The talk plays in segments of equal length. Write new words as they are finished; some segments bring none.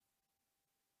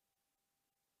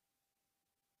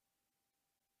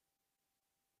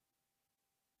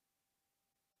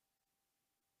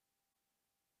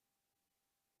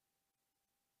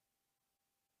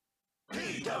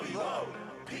PWO,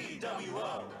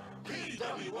 PWO,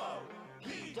 PWO,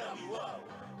 PWO,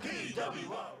 PWO, PWO,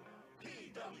 PWO,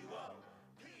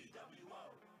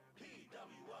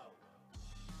 PWO.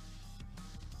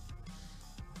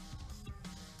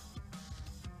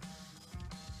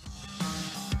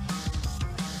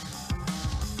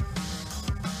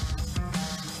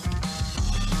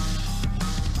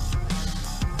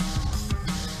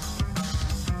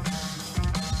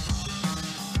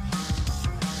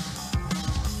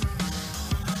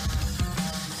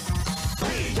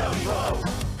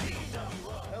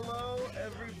 Hello,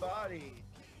 everybody.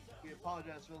 We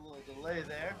apologize for a little delay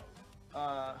there.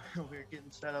 We're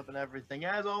getting set up and everything.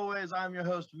 As always, I'm your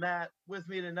host, Matt. With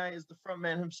me tonight is the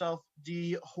frontman himself,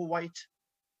 D. White.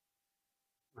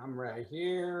 I'm right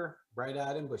here,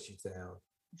 bright-eyed and bushy-tailed.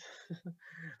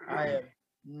 I am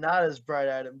not as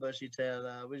bright-eyed and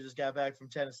bushy-tailed. We just got back from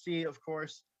Tennessee, of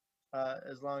course.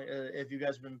 If you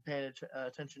guys have been paying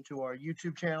attention to our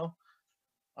YouTube channel,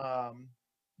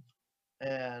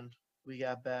 and we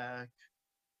got back.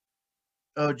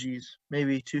 Oh geez,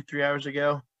 maybe 2-3 hours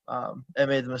ago. I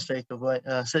made the mistake of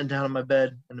sitting down on my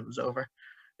bed, and it was over.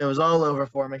 It was all over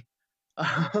for me.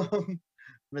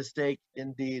 Mistake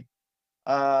indeed.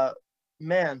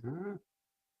 Man,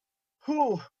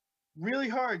 really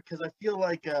hard because I feel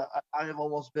like I have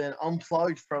almost been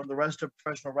unplugged from the rest of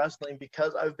professional wrestling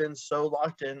because I've been so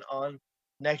locked in on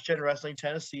Next Gen Wrestling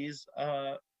Tennessee's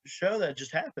show that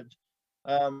just happened,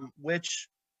 which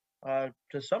to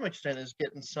some extent is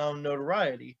getting some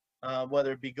notoriety,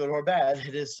 whether it be good or bad.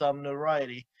 It is some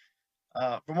notoriety.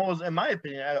 From what was, in my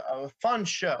opinion, a fun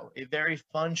show, a very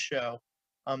fun show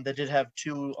that did have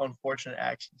two unfortunate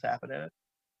accidents happen in it.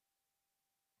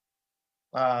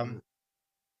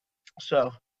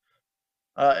 So,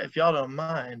 if y'all don't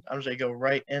mind, I'm just going to go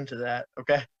right into that,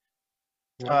 okay?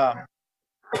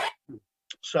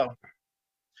 So,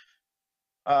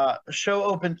 the show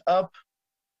opened up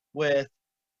with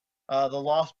the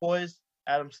Lost Boys,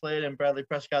 Adam Slade and Bradley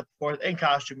Prescott IV, in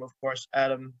costume, of course.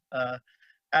 Adam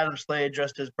Slade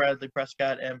dressed as Bradley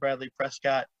Prescott, and Bradley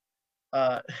Prescott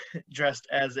dressed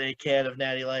as a can of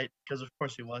Natty Light, because of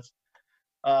course he was.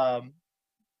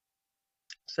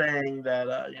 Saying that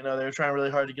they were trying really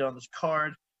hard to get on this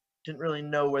card, didn't really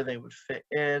know where they would fit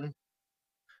in,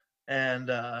 and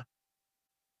a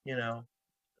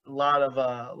lot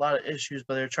of issues,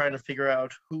 but they're trying to figure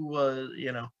out who was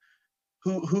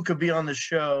who could be on the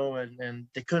show, and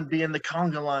they couldn't be in the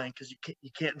conga line because you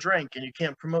can't drink and you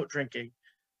can't promote drinking.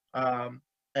 And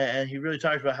he really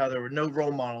talked about how there were no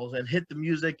role models, and Hit the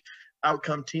Music,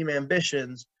 Outcome Team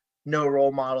Ambitions, no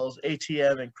role models,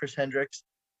 ATM and Chris Hendricks.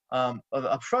 A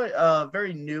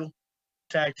very new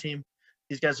tag team.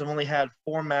 These guys have only had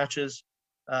 4 matches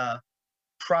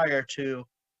prior to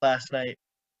last night.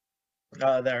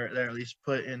 They're at least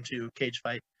put into cage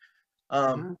fight.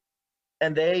 And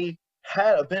they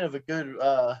had a bit of a good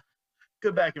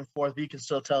back and forth, but you can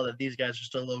still tell that these guys are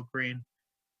still a little green.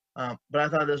 But I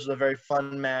thought this was a very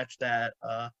fun match that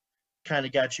kind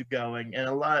of got you going, and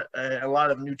a lot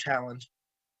of new talent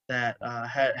that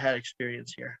had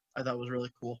experience here. I thought was really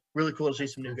cool. Really cool to see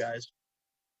some new guys.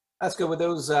 That's good with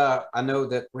those. I know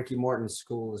that Ricky Morton's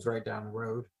school is right down the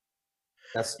road.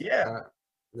 Is that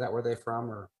where they're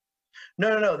from, or?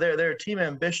 No. They're Team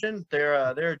Ambition.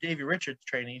 They're Davey Richards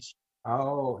trainees.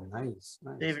 Oh, nice.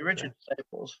 Davey Richards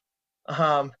disciples.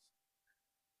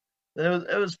 It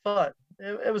was fun.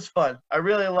 It was fun. I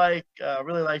really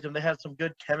liked them. They had some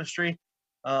good chemistry.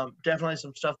 Definitely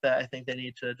some stuff that I think they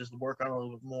need to just work on a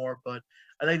little bit more. But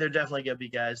I think they're definitely going to be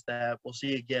guys that we'll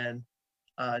see again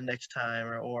next time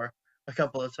or a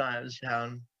couple of times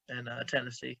down in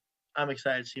Tennessee. I'm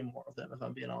excited to see more of them, if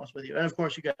I'm being honest with you. And, of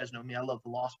course, you guys know me. I love the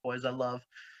Lost Boys. I love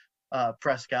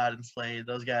Prescott and Slade.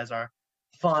 Those guys are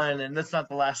fun, and that's not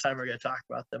the last time we're going to talk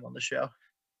about them on the show.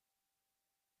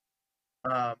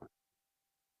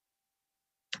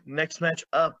 Next match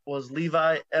up was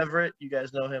Levi Everett. You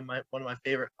guys know him, one of my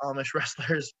favorite Amish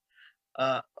wrestlers,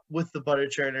 with the butter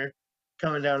churner,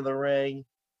 coming down to the ring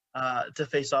to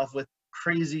face off with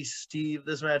Crazy Steve.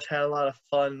 This match had a lot of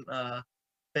fun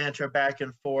banter back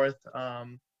and forth.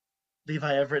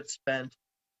 Levi Everett spent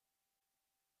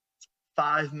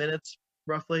 5 minutes,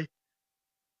 roughly,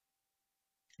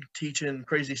 teaching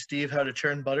Crazy Steve how to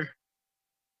churn butter.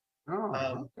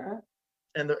 Oh, okay.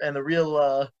 And the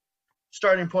real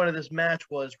starting point of this match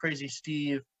was Crazy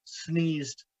Steve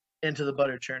sneezed into the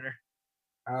butter churner.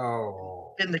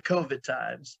 Oh. In the COVID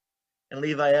times. And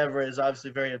Levi Everett is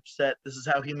obviously very upset. This is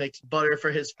how he makes butter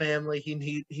for his family.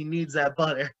 He needs that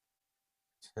butter.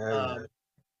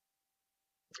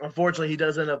 Unfortunately, he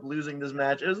does end up losing this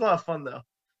match. It was a lot of fun, though.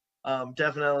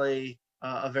 Definitely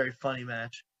a very funny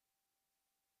match.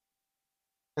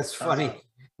 That's funny.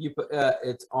 You put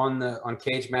it's on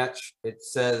Cage Match. It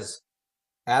says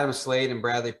Adam Slade and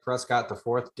Bradley Prescott the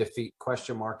fourth defeat ?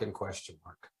 And ?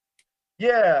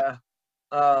 Yeah.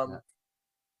 I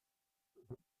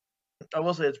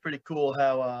will say it's pretty cool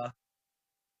how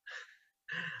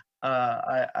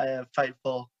I have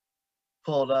Fightful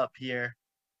pulled up here,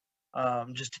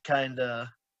 just to kind of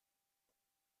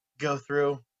go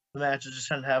through the matches, just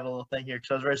kind of have a little thing here,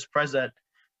 because I was very surprised that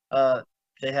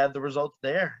they had the results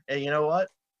there. And you know what?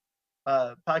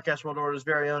 Podcast World Order's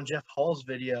very own Jeff Hall's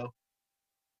video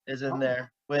is in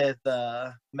there with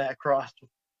Matt Cross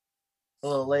a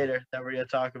little later that we're going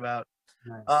to talk about.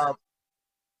 Nice.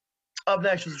 Up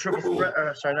next was a triple threat,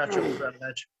 sorry, not triple threat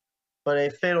match, but a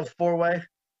fatal four-way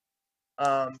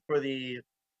for the,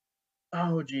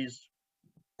 FU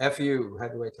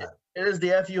heavyweight title. It is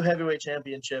the FU heavyweight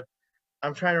championship.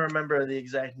 I'm trying to remember the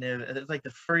exact name. It's like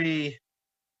the free.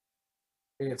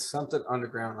 It's something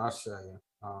underground. I'll show you.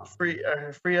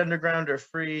 Free underground or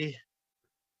free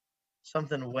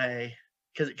something way,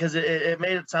 because it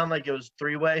made it sound like it was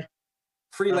three-way.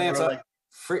 Freelance underground.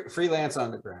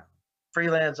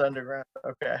 Freelance underground.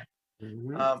 Okay.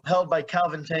 Mm-hmm. Held by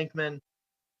Calvin Tankman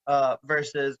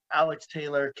versus Alex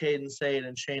Taylor, Caden Sade,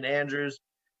 and Shane Andrews.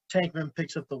 Tankman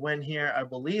picks up the win here, I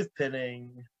believe,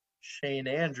 pinning Shane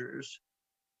Andrews.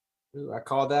 Ooh, I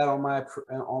called that on my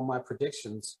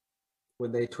predictions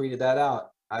when they tweeted that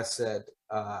out. I said,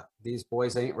 these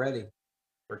boys ain't ready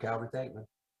for Calvin Tankman.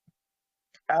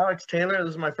 Alex Taylor,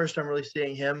 this is my first time really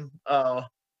seeing him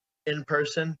in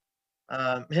person.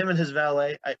 Him and his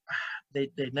valet, they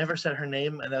never said her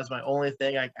name, and that was my only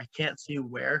thing. I can't see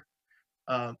where.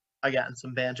 I got in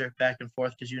some banter back and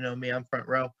forth because you know me, I'm front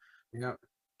row. Yeah.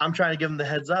 I'm trying to give him the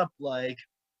heads up, like,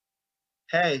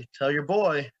 hey, tell your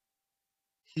boy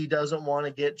he doesn't want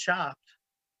to get chopped.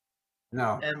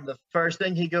 No. And the first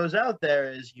thing he goes out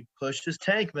there is he pushes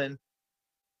Tankman,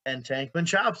 and Tankman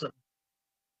chops him.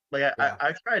 Like,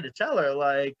 I tried to tell her,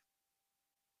 like,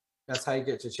 that's how you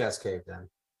get your chest caved in.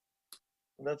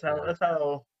 That's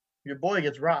how your boy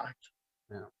gets rocked.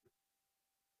 Yeah.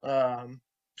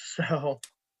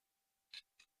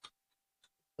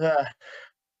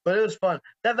 But it was fun.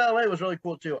 That valet was really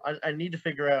cool too. I need to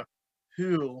figure out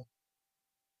who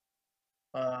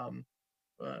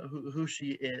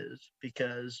she is,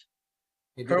 because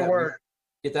her work.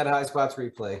 Get that high spots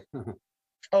replay.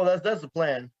 Oh, that's the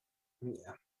plan.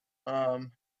 Yeah.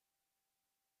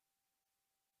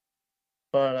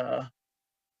 But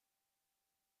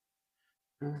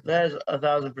that is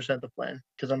 1,000% the plan,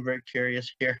 because I'm very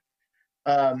curious here.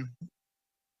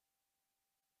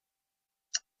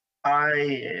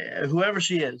 Whoever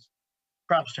she is,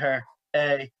 props to her,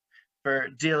 for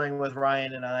dealing with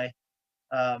Ryan and I,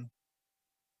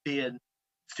 being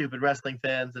stupid wrestling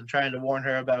fans and trying to warn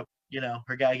her about,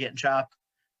 her guy getting chopped.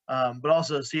 But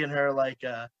also seeing her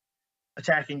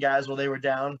attacking guys while they were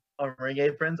down on ring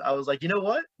aprons. I was like, you know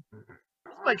what?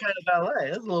 That's my kind of ballet.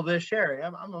 That's a little bit of Sherry.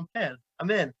 I'm a fan.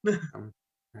 I'm in. There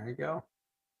you go.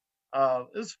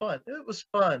 It was fun. It was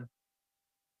fun.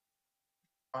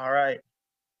 All right.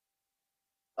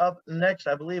 Up next,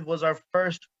 I believe, was our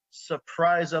first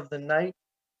surprise of the night.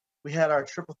 We had our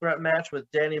triple threat match with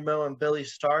Danny Moe and Billy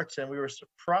Starks, and we were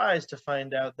surprised to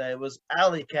find out that it was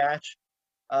Alley Catch,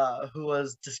 who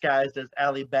was disguised as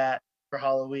Alley Bat for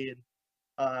Halloween,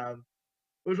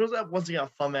 which was once again a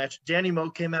fun match. Danny Moe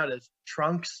came out as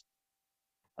Trunks,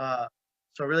 so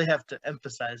I really have to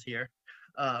emphasize here.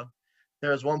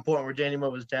 There was one point where Danny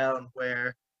Moe was down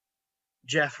where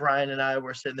Jeff, Ryan, and I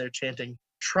were sitting there chanting,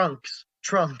 Trunks,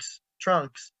 Trunks,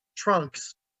 Trunks,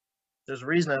 Trunks. There's a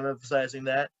reason I'm emphasizing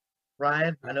that.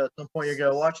 Ryan, I know at some point you're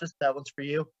going to watch this. That one's for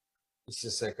you. It's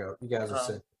just sicko. You guys are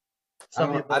sick.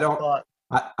 I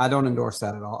don't endorse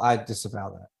that at all. I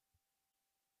disavow that.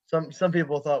 Some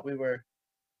people thought we were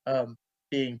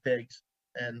being pigs,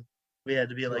 and we had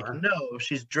to be like, no,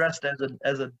 she's dressed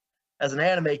as an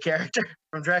anime character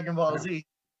from Dragon Ball Z.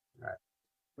 Right.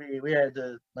 We had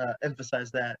to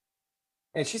emphasize that.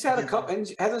 And she's had a couple. And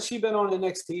hasn't she been on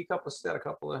NXT? She's had a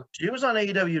couple of. She was on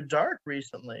AEW Dark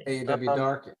recently. AEW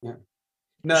Dark. Yeah.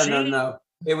 No.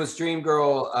 It was Dream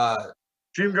Girl.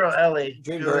 Dream Girl Ellie.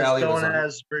 Dream Girl Ellie was going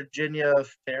as Virginia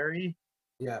Ferry.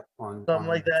 Yeah. Something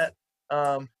like that.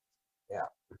 Yeah.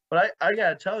 But I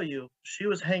gotta tell you, she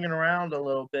was hanging around a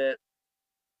little bit.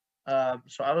 So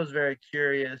I was very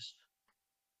curious.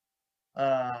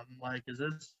 Is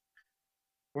this?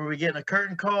 Were we getting a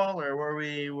curtain call, or were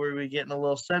we getting a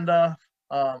little send off?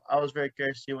 I was very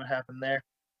curious to see what happened there.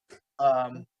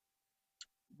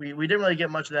 We didn't really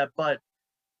get much of that, but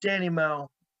Danny Moe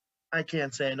I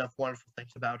can't say enough wonderful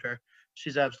things about her.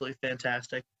 She's absolutely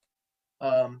fantastic.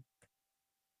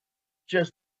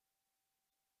 Just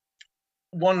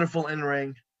wonderful in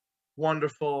ring,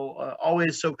 wonderful,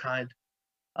 always so kind.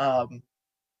 Um,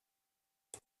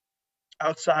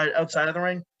 outside of the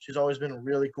ring, she's always been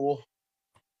really cool.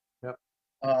 Yep.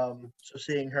 So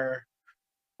seeing her,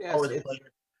 Yes, always a it's pleasure. yeah,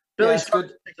 Billy it's Stark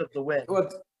good. picks up the win. Well,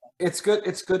 it's good.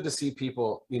 It's good to see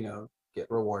people, get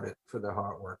rewarded for their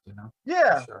hard work. For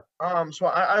Yeah. sure. So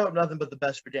I hope nothing but the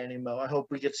best for Danny Moe. I hope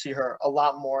we get to see her a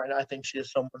lot more, and I think she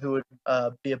is someone who would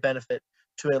be a benefit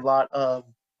to a lot of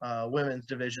women's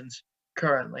divisions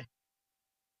currently.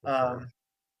 For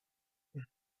sure.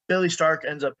 Billy Stark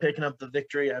ends up picking up the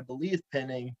victory, I believe,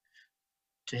 pinning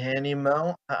Danny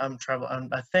Moe.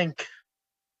 I think.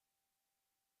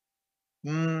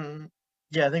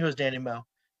 Yeah, I think it was Danny Moe.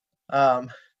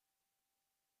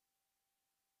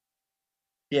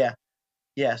 Yeah.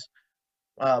 Yes.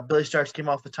 Billy Starks came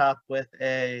off the top with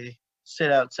a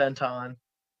sit out senton.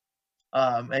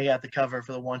 And he got the cover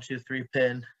for the 1-2-3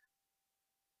 pin.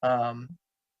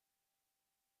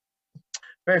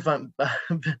 Very fun.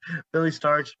 Billy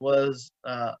Starks was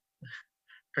her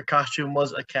costume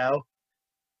was a cow,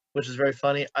 which is very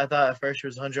funny. I thought at first she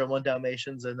was 101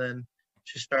 Dalmatians, and then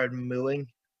she started mooing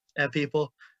at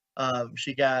people.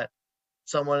 She got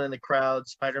someone in the crowd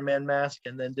Spider-Man mask,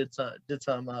 and then did some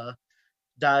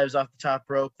dives off the top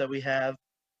rope that we have.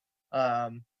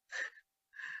 It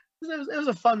was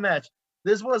a fun match.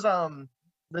 This was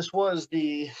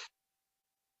the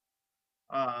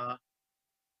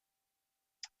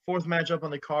fourth matchup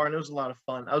on the card, and it was a lot of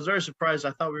fun. I was very surprised.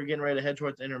 I thought we were getting ready to head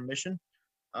towards intermission,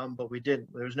 but we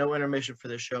didn't. There was no intermission for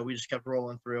this show. We just kept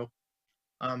rolling through.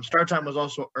 Start time was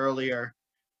also earlier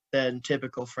than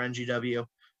typical for NGW,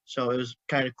 so it was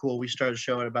kind of cool. We started the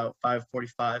show at about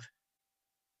 5:45.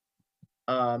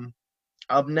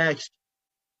 Up next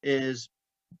is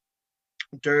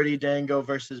Dirty Dango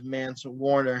versus Mance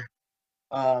Warner.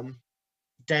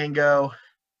 Dango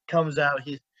comes out.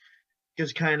 He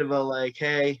gives kind of a like,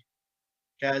 "Hey,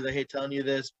 guys, I hate telling you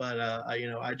this, but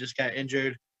I just got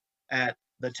injured at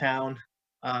the town.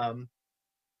 I'd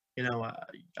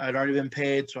already been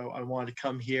paid, so I wanted to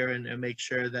come here and make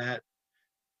sure that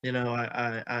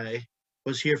I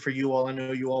was here for you all. I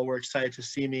know you all were excited to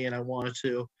see me, and I wanted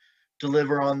to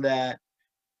deliver on that."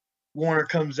 Warner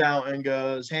comes out and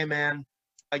goes, "Hey, man,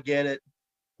 I get it.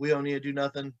 We don't need to do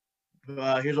nothing.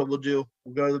 Here's what we'll do.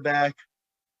 We'll go to the back.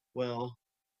 We'll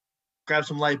grab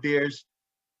some light beers,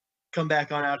 come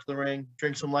back on out to the ring,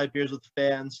 drink some light beers with the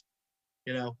fans,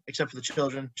 except for the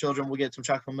children. Children will get some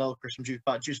chocolate milk or some juice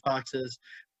boxes.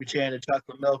 We chanted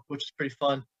chocolate milk, which is pretty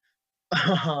fun."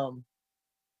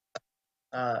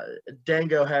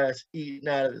 Dango had us eating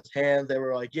out of his hands. They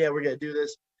were like, "Yeah, we're going to do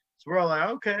this." So we're all like,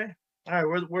 "Okay. All right,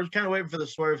 we're kind of waiting for the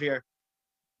swerve here."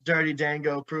 Dirty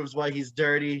Dango proves why he's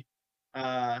dirty.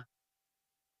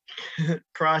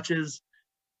 Crotches.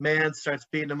 Man starts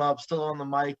beating him up, still on the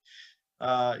mic.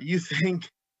 You think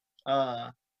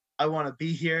I want to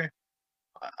be here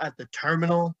at the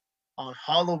terminal on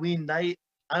Halloween night?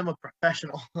 I'm a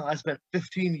professional. I spent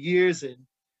 15 years in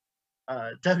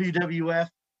WWF.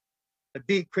 I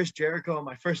beat Chris Jericho on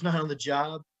my first night on the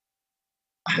job.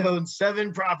 I own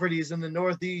 7 properties in the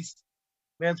Northeast.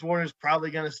 Mance Warner's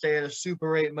probably going to stay at a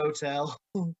Super 8 motel.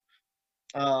 Goes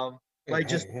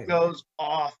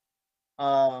off.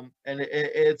 And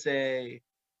it's a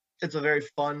very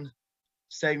fun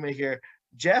segment here.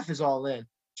 Jeff is all in.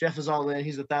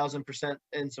 He's 1,000%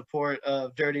 in support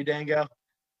of Dirty Dango.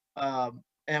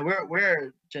 And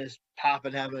we're just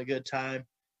popping, having a good time.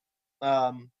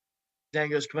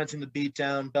 Dango's commencing the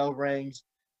beatdown. Bell rings.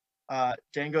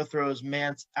 Dango throws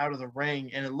Mance out of the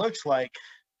ring, and it looks like,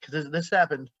 because this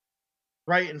happened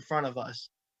right in front of us,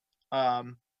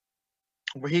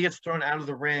 where he gets thrown out of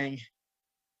the ring.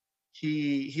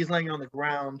 He's laying on the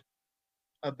ground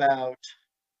about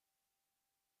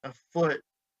a foot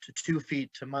to 2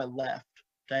 feet to my left,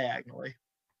 diagonally.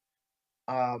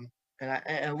 And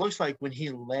it looks like when he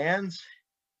lands,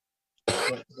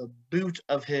 the boot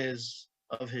of his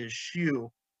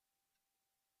shoe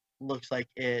looks like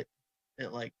it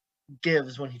like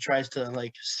gives when he tries to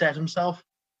like set himself,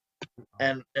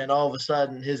 and all of a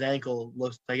sudden his ankle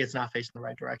looks like it's not facing the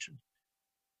right direction.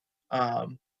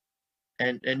 And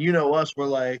us, we're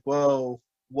like, whoa,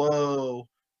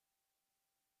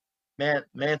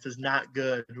 Mance is not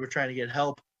good. We're trying to get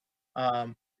help.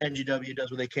 NGW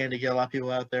does what they can to get a lot of people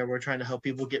out there. We're trying to help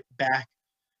people get back.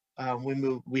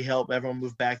 We help everyone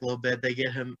move back a little bit. They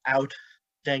get him out.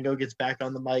 Dango gets back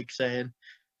on the mic saying,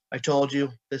 "I told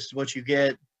you, this is what you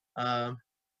get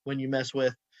when you mess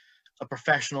with a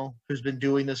professional who's been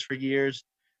doing this for years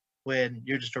when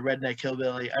you're just a redneck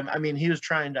hillbilly. I mean, he was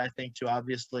trying to, I think, to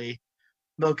obviously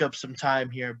milk up some time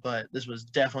here, but this was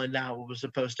definitely not what was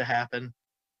supposed to happen.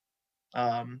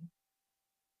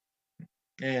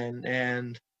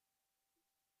 And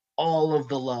all of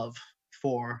the love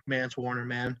for Mance Warner,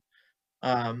 man.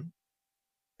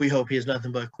 We hope he has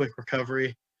nothing but a quick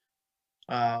recovery.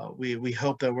 We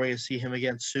hope that we're going to see him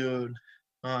again soon.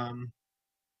 But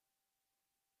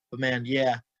man,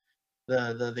 yeah,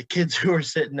 the kids who were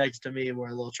sitting next to me were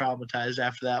a little traumatized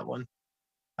after that one.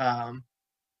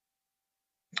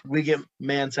 We get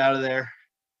Mance out of there,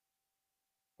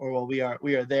 or well, we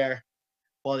are there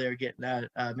while they were getting that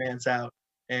Mance out,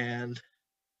 and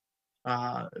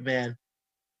man,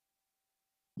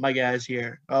 my guy's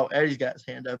here. Oh, Eddie's got his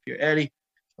hand up here. Eddie,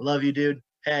 I love you, dude.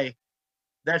 Hey,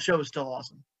 that show was still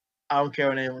awesome. I don't care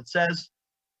what anyone says.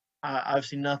 I've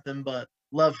seen nothing but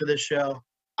love for this show.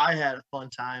 I had a fun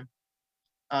time.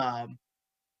 I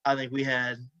think we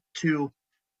had two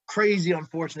crazy,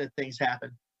 unfortunate things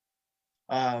happen.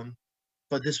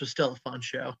 But this was still a fun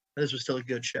show. This was still a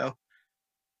good show.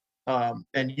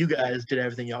 And you guys did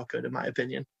everything y'all could, in my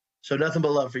opinion. So nothing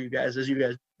but love for you guys. As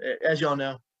y'all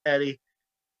know, Eddie,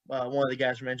 one of the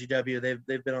guys from NGW,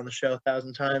 they've been on the show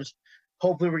 1,000 times.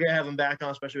 Hopefully we're gonna have him back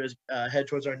on, especially as head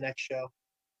towards our next show.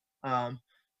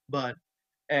 But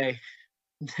hey,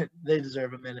 they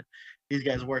deserve a minute. These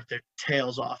guys work their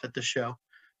tails off at the show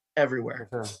everywhere.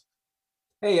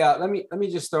 Hey, let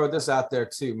me just throw this out there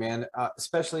too, man.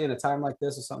 Especially in a time like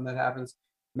this or something that happens,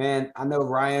 man. I know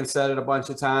Ryan said it a bunch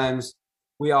of times.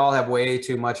 We all have way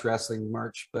too much wrestling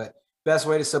merch, but best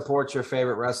way to support your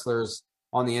favorite wrestlers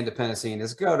on the independent scene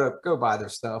is go buy their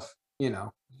stuff. You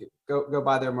know, go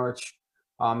buy their merch.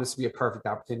 This would be a perfect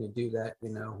opportunity to do that. You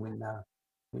know, when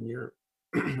you're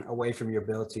away from your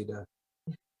ability to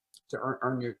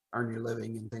earn your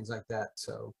living and things like that.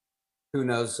 So who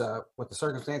knows what the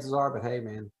circumstances are, but hey,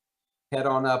 man, head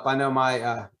on up. I know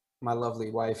my lovely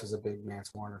wife is a big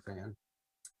Mance Warner fan.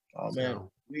 Oh man,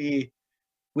 we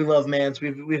love Mance.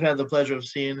 We've had the pleasure of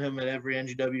seeing him at every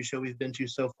NGW show we've been to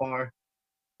so far,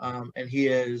 and he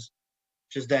is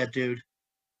just that dude.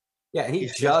 Yeah, he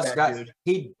just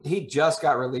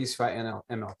got released by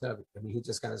MLW. I mean, he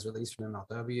just got his release from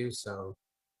MLW, so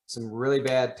some really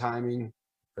bad timing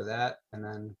for that, and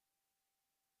then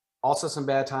also some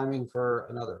bad timing for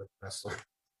another wrestler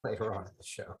later on in the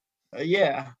show.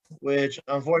 Yeah, which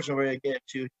unfortunately we're gonna get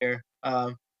to here.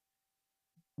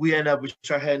 We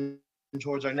start heading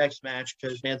towards our next match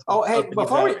because Mance. Oh, hey,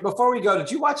 before we go,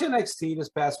 did you watch NXT this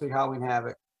past week, Halloween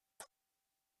Havoc?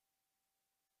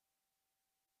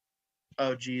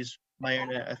 Oh geez, my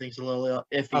internet I think is a little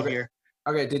iffy here.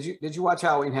 Okay, did you watch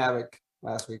Halloween Havoc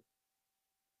last week?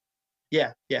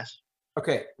 Yeah. Yes.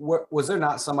 Okay, was there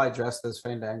not somebody dressed as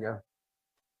Fandango?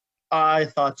 I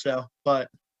thought so, but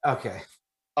okay,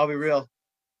 I'll be real,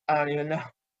 I don't even know.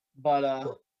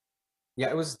 But yeah,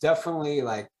 it was definitely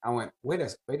like I went, wait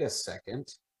a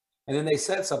second, and then they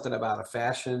said something about a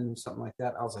fashion, something like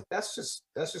that. I was like, that's just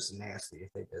nasty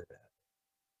if they did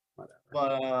that.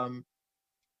 Whatever.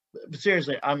 But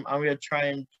seriously, I'm gonna try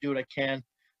and do what I can.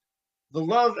 The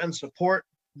love and support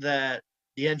that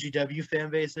the NGW fan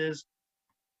base is,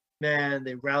 man,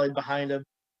 they rallied behind him.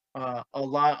 A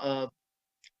lot of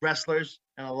wrestlers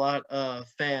and a lot of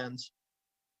fans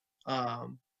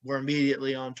were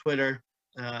immediately on Twitter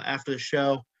after the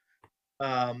show.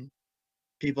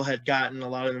 People had gotten a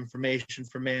lot of information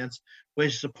from Mance.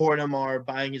 Ways to support him are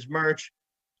buying his merch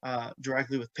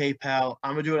directly with PayPal.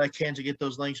 I'm gonna do what I can to get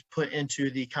those links put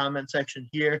into the comment section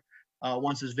here.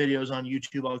 Once this video is on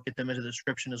YouTube, I'll get them into the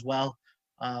description as well.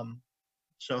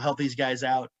 So help these guys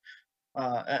out.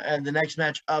 And the next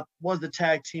match up was the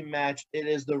tag team match. It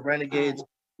is the Renegades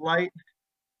Light,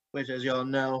 which, as y'all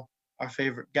know, our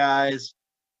favorite guys,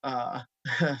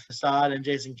 Facade and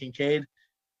Jason Kincaid.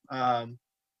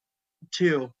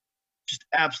 Two just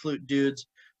absolute dudes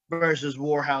versus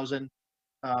Warhausen,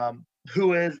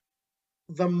 who is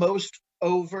the most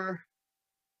over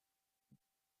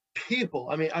people.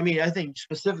 I mean, I think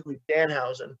specifically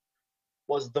Danhausen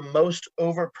was the most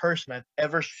over person I've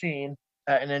ever seen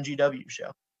at an NGW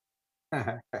show.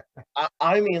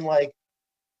 I mean, like,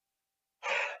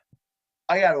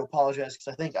 I got to apologize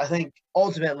because I think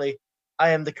ultimately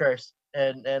I am the curse,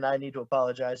 and I need to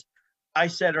apologize. I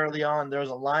said early on there was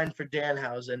a line for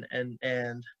Danhausen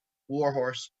and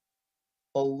Warhorse,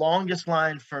 the longest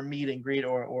line for meet and greet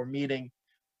or meeting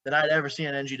that I'd ever seen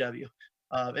at NGW.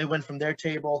 It went from their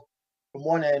table from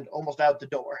one end almost out the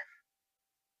door.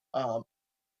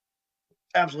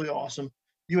 Absolutely awesome.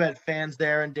 You had fans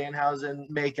there in Danhausen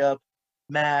makeup,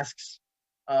 masks,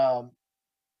 Um,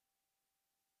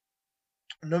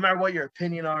 no matter what your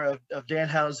opinion are of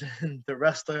Danhausen, the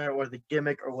wrestler or the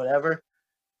gimmick or whatever,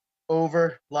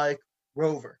 over like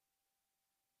Rover.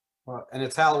 Well, and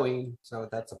it's Halloween, so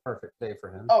that's a perfect day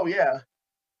for him. Oh yeah.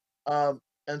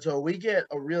 And so we get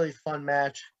a really fun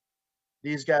match.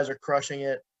 These guys are crushing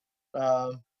it.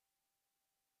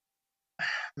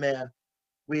 Man,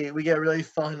 we get really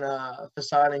fun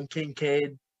Facade and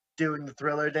Kincaid doing the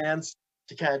Thriller dance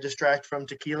to kind of distract from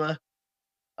Tequila.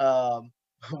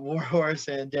 Warhorse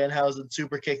and Danhausen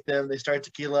super kick them. They start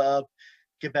Tequila up,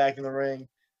 get back in the ring.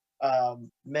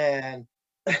 Man,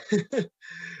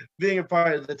 being a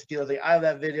part of the Tequila thing, I have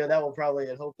that video. That will probably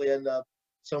and hopefully end up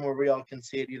somewhere we all can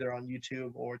see it, either on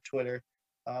YouTube or Twitter.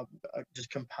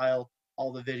 Just compile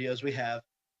all the videos we have.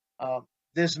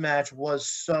 This match was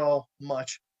so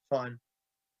much fun.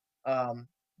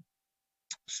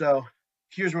 So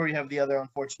here's where we have the other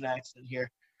unfortunate accident here.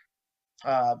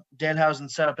 Danhausen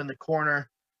set up in the corner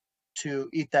to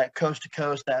eat that coast to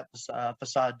coast that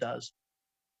Facade does.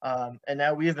 And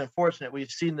now we have been fortunate. We've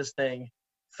seen this thing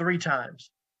 3 times.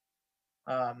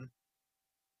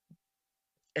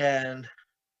 And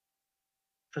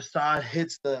Facade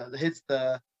hits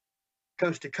the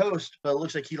coast to coast, but it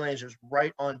looks like he lands just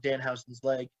right on Danhausen's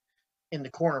leg in the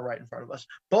corner right in front of us.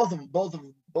 Both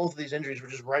of these injuries were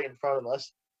just right in front of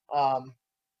us.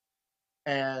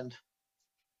 And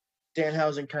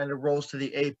Danhausen kind of rolls to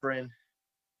the apron,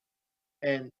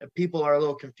 and people are a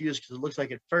little confused because it looks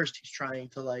like at first he's trying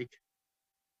to like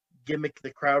gimmick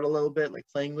the crowd a little bit, like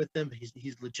playing with them, but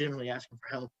he's legitimately asking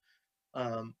for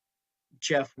help.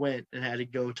 Jeff went and had to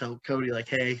go tell Cody like,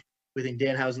 hey, we think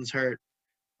Danhausen's hurt.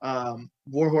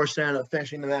 Warhorse ended up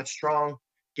finishing the match strong,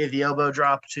 gave the elbow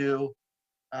drop to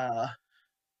I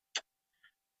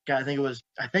think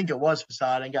it was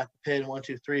Facade, and got the pin 1,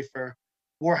 2, 3 for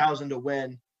Warhausen to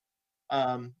win.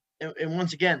 And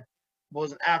once again, it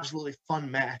was an absolutely fun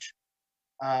match.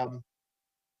 And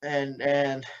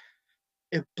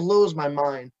it blows my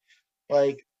mind.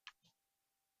 Like,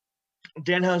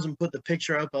 Danhausen put the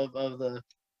picture up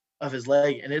of his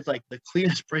leg, and it's like the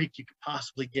cleanest break you could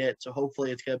possibly get. So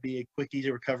hopefully it's gonna be a quick,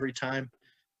 easy recovery time.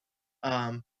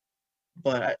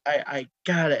 But I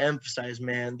gotta emphasize,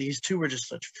 man, these two were just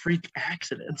such freak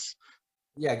accidents.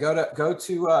 Yeah, go to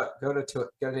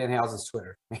Danhausen's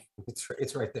Twitter.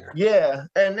 It's right there. Yeah,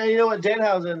 and you know what,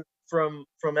 Danhausen, from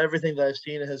everything that I've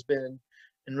seen, has been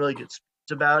in really good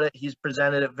spirits about it. He's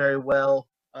presented it very well.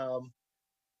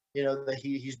 You know that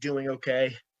he's doing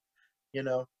okay. You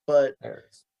know, but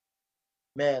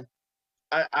man,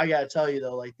 I gotta tell you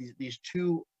though, like these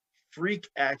 2 freak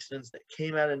accidents that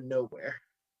came out of nowhere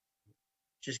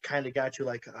just kind of got you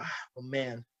like, oh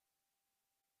man,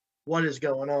 what is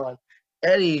going on?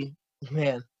 Eddie,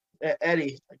 man,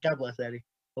 Eddie, God bless Eddie.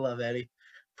 I love Eddie.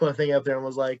 Put a thing up there and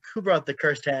was like, who brought the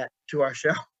cursed hat to our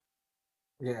show?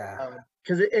 Yeah.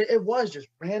 Because it was just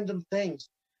random things,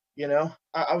 you know.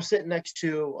 I was sitting next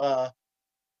to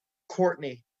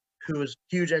Courtney, who is a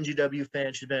huge NGW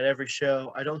fan. She's been at every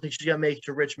show. I don't think she's going to make it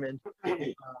to Richmond,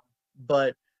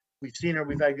 but we've seen her.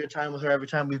 We've had a good time with her every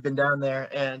time we've been down there.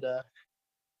 And,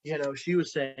 you know, she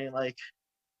was saying, like,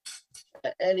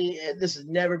 this has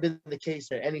never been the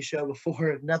case at any show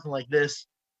before, nothing like this.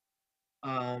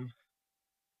 You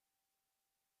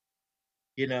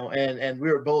know, and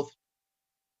we were both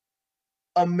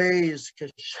amazed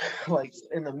because, like,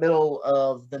 in the middle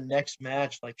of the next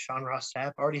match, like, Sean Ross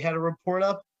Sapp already had a report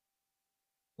up.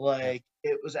 Like,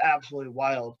 it was absolutely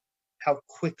wild how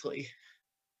quickly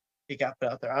he got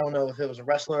put out there. I don't know if it was a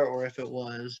wrestler or if it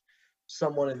was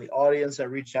someone in the audience that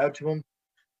reached out to him.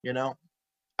 You know,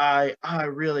 I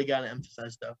really got to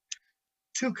emphasize, though,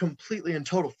 2 completely and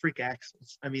total freak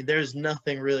accidents. I mean, there's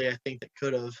nothing really, I think, that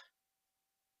could have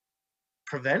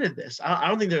prevented this. I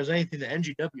don't think there was anything that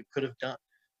NGW could have done.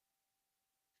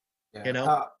 Yeah. You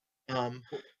know?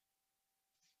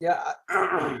 Yeah.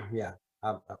 Yeah.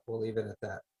 We'll leave it at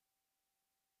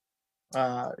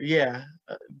that. Yeah.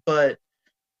 But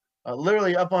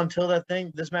literally up until that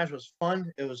thing, this match was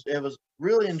fun. It was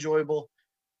really enjoyable.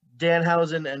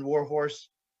 Danhausen and Warhorse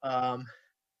are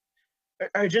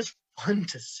just fun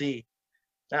to see.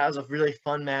 That was a really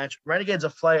fun match. Renegades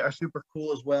of Flight are super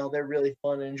cool as well. They're really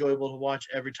fun and enjoyable to watch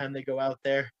every time they go out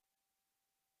there.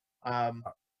 It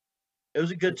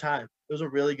was a good time. It was a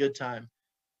really good time.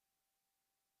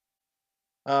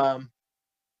 Up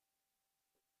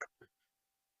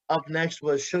next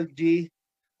was Shug D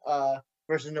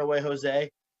versus No Way Jose.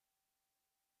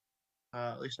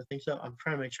 At least I think so. I'm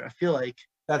trying to make sure. I feel like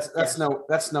that's no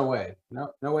way.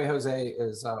 No way. Jose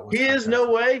is. He is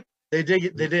No Way. They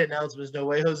did announce him as No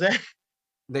Way Jose.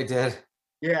 They did.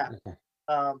 Yeah. Okay.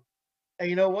 And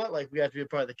you know what? Like we got to be a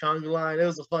part of the conga line. It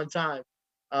was a fun time.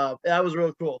 That was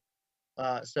real cool.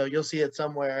 So you'll see it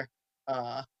somewhere.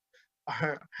 Uh,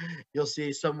 you'll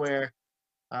see somewhere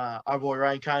our boy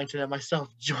Ryan Connington and myself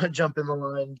jump in the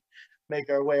line, make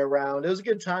our way around. It was a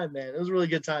good time, man. It was a really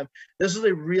good time. This was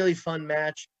a really fun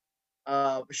match.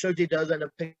 Shoghi does end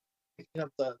up picking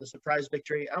up the surprise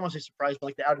victory. I don't want to say surprise, but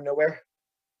like the out of nowhere.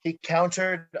 He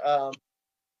countered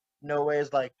No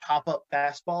Way's like pop up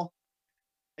fastball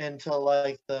into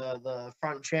like the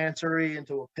front chancery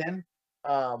into a pin,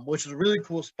 which is a really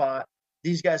cool spot.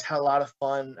 These guys had a lot of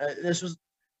fun.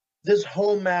 This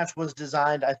whole match was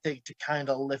designed, I think, to kind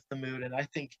of lift the mood, and I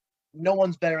think no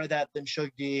one's better at that than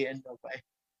Shoghi and No Way.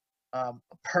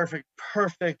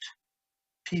 Perfect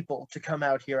people to come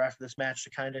out here after this match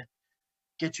to kind of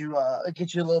get you a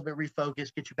little bit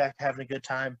refocused, get you back to having a good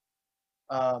time.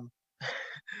 Shoghi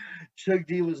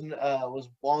was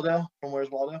Waldo from Where's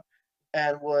Waldo,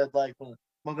 and would like when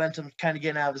momentum's kind of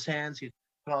getting out of his hands, he'd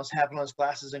put on his hat, put on his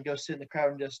glasses, and go sit in the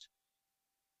crowd and just.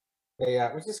 Hey,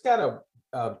 we just got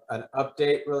an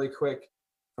update really quick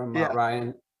from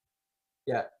Ryan.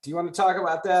 Yeah, do you want to talk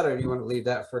about that, or do you want to leave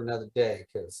that for another day?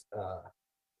 Because I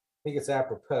think it's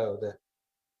apropos that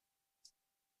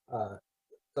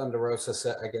Thunder Rosa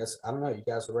said. I guess I don't know. You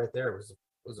guys were right there. Was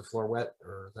the floor wet,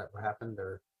 or is that what happened,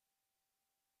 or?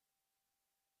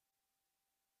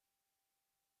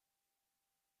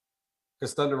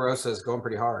 Because Thunder Rosa is going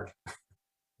pretty hard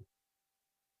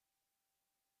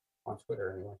on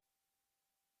Twitter, anyway.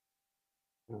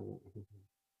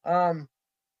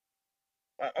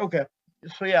 Okay,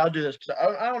 so yeah, I'll do this because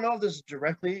I don't know if this is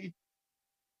directly.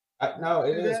 No,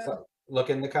 it is. Look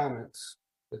in the comments.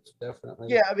 It's definitely.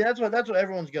 Yeah, I mean that's what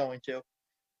everyone's going to.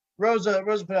 Rosa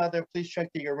put out there. Please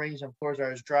check that your rings and floors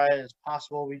are as dry as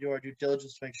possible. We do our due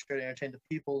diligence to make sure to entertain the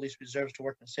people. At least we deserve to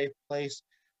work in a safe place so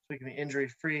we can be injury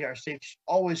free. Our safety should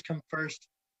always come first.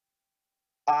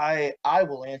 I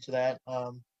will answer that.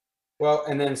 Well,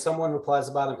 and then someone replies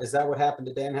about him. Is that what happened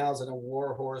to Danhausen and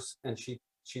Warhorse? And she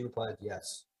replied,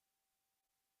 yes.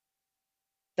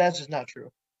 That's just not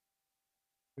true.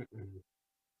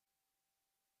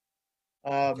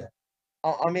 Okay.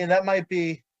 I mean, that might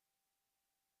be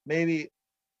maybe.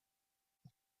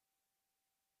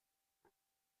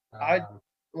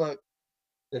 Look.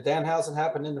 Did Danhausen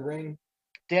happen in the ring?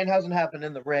 Danhausen happened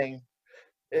in the ring.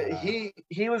 He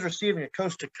was receiving a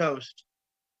coast to coast,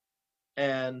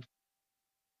 and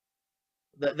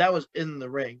that was in the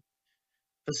ring.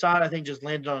 Facade, I think, just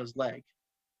landed on his leg.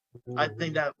 Mm-hmm. I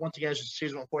think that once again, it's just a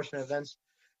series of unfortunate events.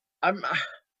 I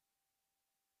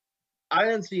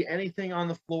didn't see anything on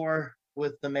the floor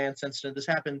with the Mance incident. This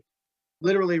happened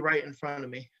literally right in front of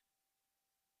me.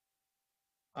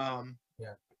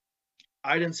 Yeah.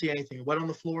 I didn't see anything wet on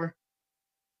the floor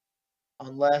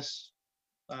unless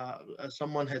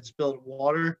someone had spilled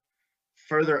water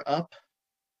further up.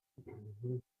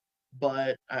 Mm-hmm.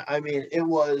 But I mean, it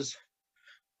was.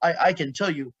 I can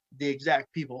tell you the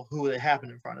exact people who it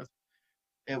happened in front of.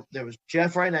 There was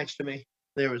Jeff right next to me.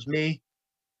 There was me.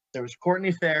 There was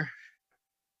Courtney Fair.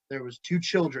 There was two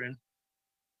children.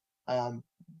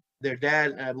 Their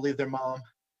dad and I believe their mom.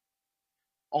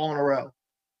 All in a row.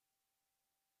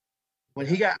 When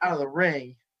he got out of the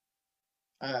ring,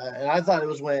 and I thought it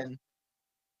was when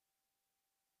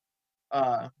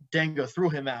Dango threw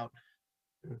him out.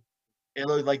 It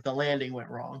looked like the landing went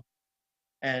wrong.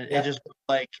 And it just looked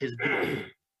like his boot.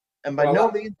 And by no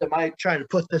means am I trying to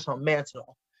put this on Manson.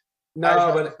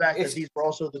 No, but the fact that these were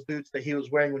also the boots that he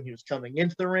was wearing when he was coming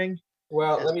into the ring.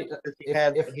 Well, when he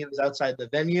was outside the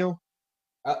venue.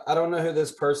 I don't know who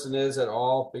this person is at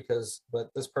all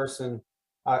but this person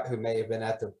who may have been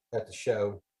at the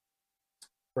show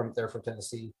from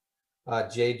Tennessee,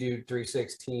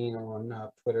 JDude316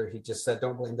 on Twitter, he just said,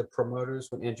 "Don't blame the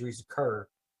promoters when injuries occur.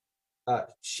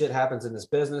 Shit happens in this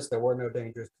business. There were no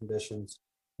dangerous conditions.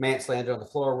 Mance landed on the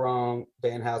floor wrong.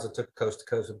 Danhausen took coast to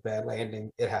coast with bad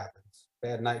landing. It happens.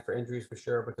 Bad night for injuries for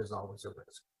sure, but there's always a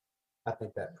risk." I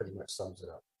think that pretty much sums it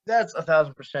up. That's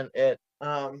 1,000% it.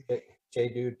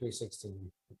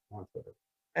 JDude316 on Twitter.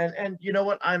 And you know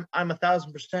what? I'm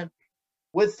 1,000%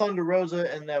 with Thunder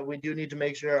Rosa, and that we do need to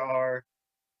make sure our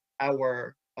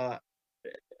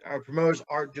promoters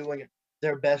are doing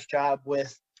their best job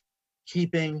with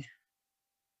keeping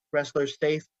wrestlers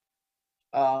safe.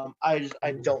 I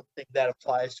don't think that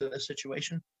applies to this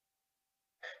situation.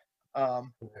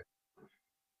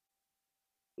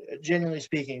 Genuinely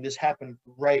speaking, this happened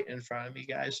right in front of me,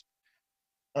 guys.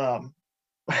 I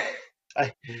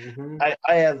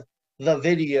have the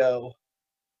video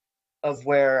of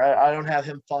where I don't have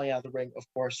him falling out of the ring, of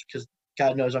course, because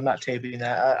God knows I'm not taping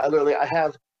that. I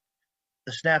have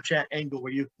the Snapchat angle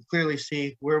where you can clearly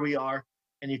see where we are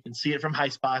and you can see it from high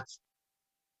spots.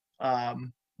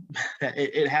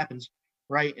 It happens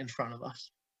right in front of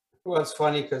us. Well, it's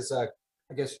funny because I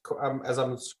guess as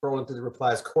I'm scrolling through the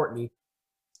replies, Courtney.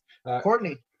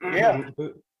 Courtney, yeah.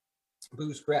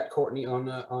 Boo scrapped Courtney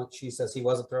on. She says he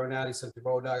wasn't thrown out. He simply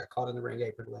rolled out, got caught in the ring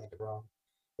apron, landed wrong.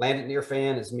 Landed near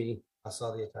fan is me. I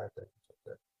saw the entire thing.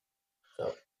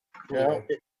 So, Yeah,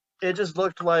 it just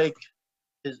looked like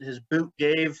his boot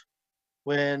gave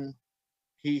when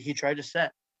he tried to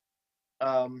set.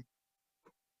 I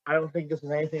don't think this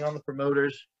is anything on the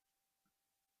promoters.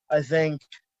 I think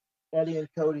Eddie and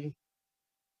Cody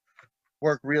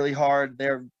work really hard.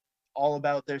 They're all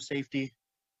about their safety.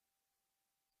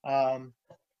 And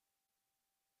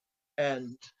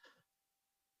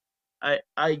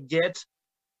I get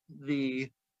the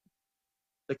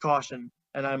caution,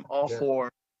 and I'm all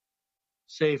for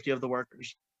safety of the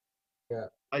workers. Yeah.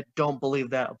 I don't believe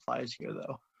that applies here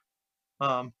though.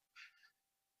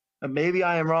 And maybe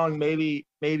I am wrong. Maybe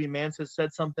Mantis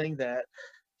said something that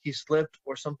he slipped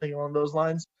or something along those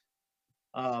lines.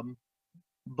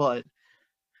 But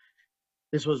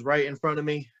this was right in front of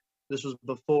me. This was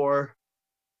before.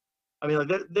 I mean, like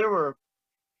there were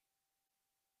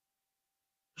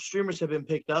streamers have been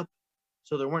picked up,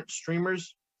 so there weren't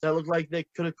streamers that looked like they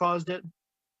could have caused it.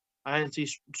 I didn't see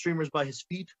streamers by his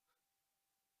feet.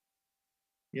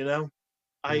 You know,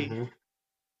 I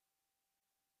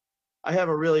have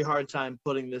a really hard time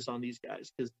putting this on these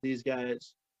guys because these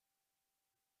guys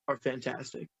are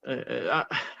fantastic.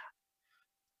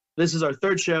 This is our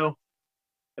third show.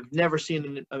 I've never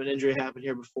seen an injury happen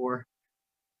here before.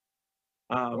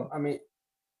 Well, I mean,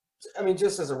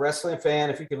 just as a wrestling fan,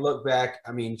 if you could look back,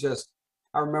 I mean,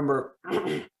 I remember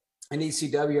in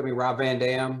ECW, I mean, Rob Van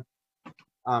Dam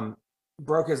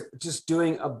broke just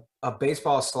doing a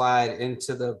baseball slide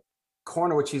into the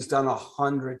corner, which he's done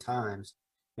 100 times.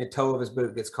 And toe of his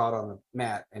boot gets caught on the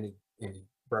mat, and he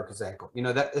broke his ankle. You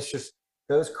know, that it's just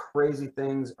those crazy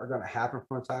things are going to happen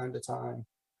from time to time.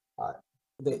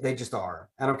 They just are.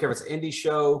 I don't care if it's an indie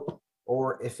show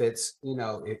or if it's, you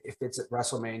know, if it's at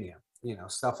WrestleMania, you know,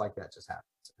 stuff like that just happens.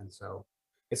 And so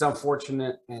it's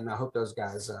unfortunate, and I hope those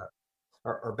guys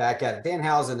are back at it.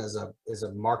 Danhausen is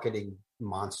a marketing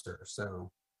monster, so,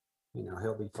 you know,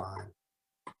 he'll be fine.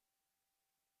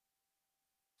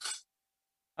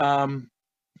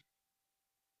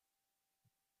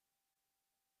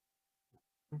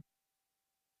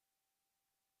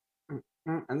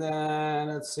 And then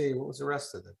let's see, what was the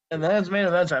rest of it? And then it's main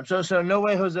event time. So No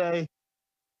Way Jose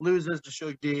loses to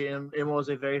Shug D, and it was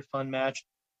a very fun match.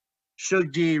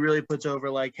 Shug D really puts over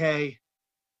like, hey,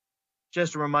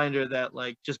 just a reminder that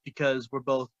like just because we're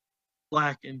both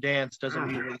black and dance doesn't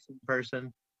mean we're the same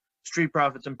person. Street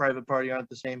Profits and Private Party aren't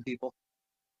the same people.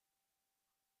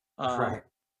 Right.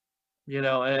 You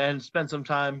know, and spend some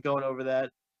time going over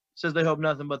that. Says they hope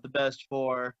nothing but the best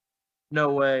for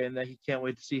No Way, and that he can't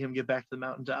wait to see him get back to the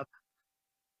mountaintop.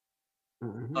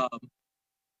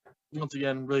 Once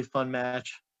again, really fun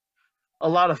match. A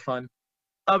lot of fun.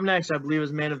 Up next, I believe,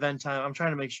 is main event time. I'm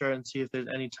trying to make sure and see if there's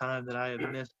any time that I have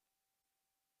missed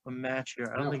a match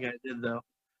here. I don't think I did, though.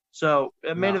 So,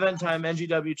 at main event time,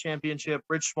 NGW Championship,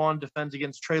 Rich Swann defends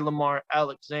against Trey Lamar,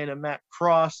 Alex Zane, and Matt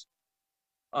Cross.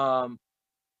 And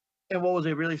what was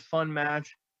a really fun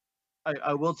match.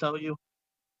 I will tell you,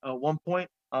 at one point,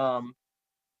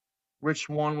 Rich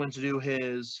Swann went to do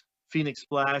his Phoenix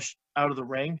Splash out of the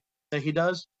ring that he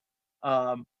does.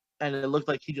 And it looked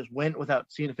like he just went without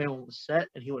seeing if anyone was set,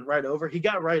 and he went right over. He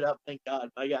got right up, thank God.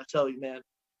 But I got to tell you, man,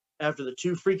 after the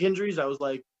 2 freak injuries, I was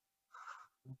like,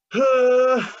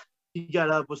 he got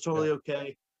up, was totally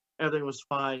okay. Everything was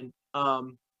fine.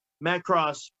 Matt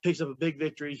Cross picks up a big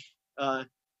victory.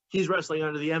 He's wrestling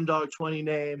under the M-Dog 20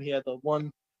 name. He had the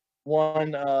one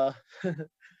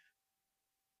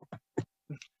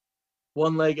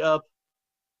leg up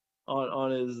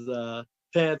on his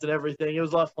pants and everything. It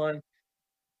was a lot of fun.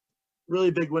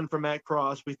 Really big win for Matt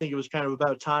Cross. We think it was kind of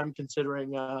about time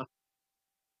considering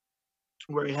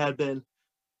where he had been.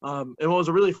 It was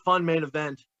a really fun main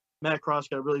event. Matt Cross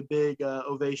got a really big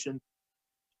ovation.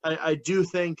 I do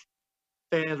think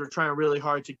fans were trying really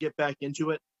hard to get back into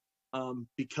it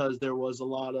because there was a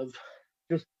lot of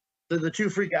just the 2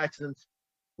 freak accidents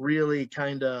really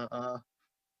kind of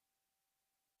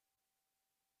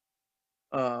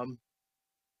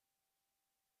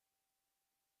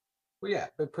well, yeah,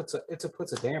 it puts a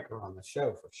damper on the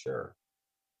show for sure.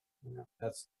 You know,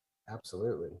 that's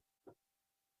absolutely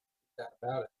that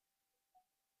about it.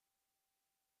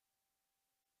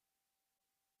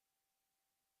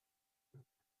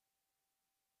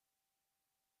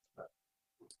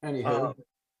 Anywho,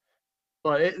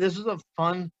 But this was a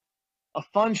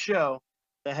fun show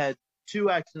that had two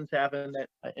accidents happen that,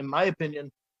 in my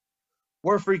opinion,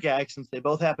 were freak accidents. They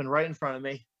both happened right in front of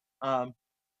me.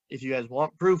 If you guys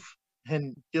want proof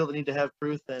and feel the need to have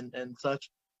proof and such,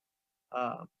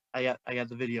 I got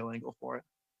the video angle for it.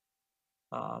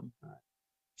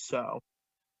 So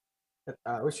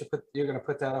we should put. You're gonna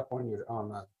put that up on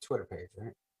the Twitter page,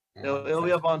 right? And on it'll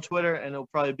be up Facebook. on Twitter, and it'll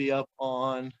probably be up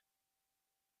on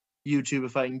YouTube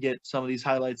if I can get some of these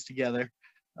highlights together.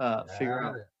 Figure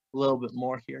out Got it. a little bit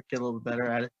more here, get a little bit better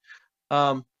at it.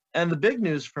 And the big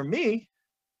news for me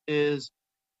is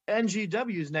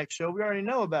NGW's next show we already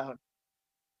know about.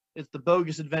 It's the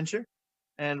Bogus Adventure,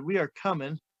 and we are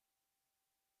coming.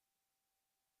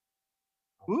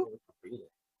 Woo.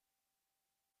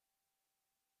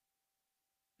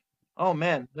 Oh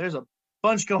man, there's a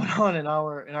bunch going on in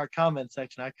our comment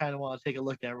section. I kind of want to take a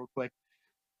look at real quick,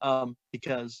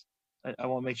 because I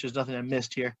want to make sure there's nothing I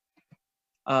missed here.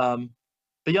 But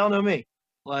y'all know me,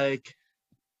 like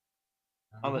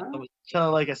I'm a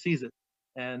kind like I sees it,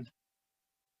 and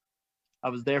I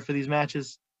was there for these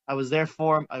matches. I was there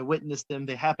for them. I witnessed them.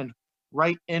 They happened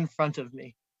right in front of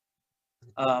me.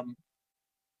 I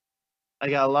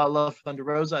got a lot of love for Thunder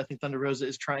Rosa. I think Thunder Rosa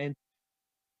is trying to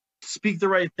speak the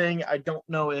right thing. I don't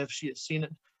know if she has seen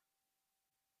it.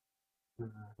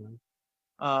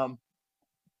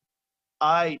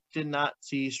 I did not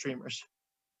see streamers.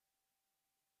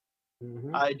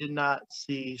 I did not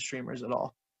see streamers at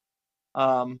all.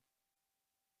 I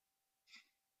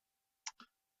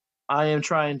am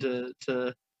trying to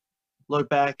look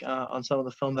back on some of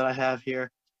the film that I have here,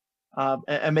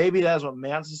 and maybe that's what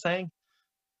Mance is saying.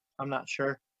 I'm not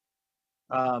sure.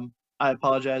 I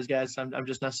apologize, guys. I'm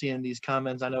just not seeing these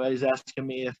comments. I know Eddie's asking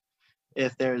me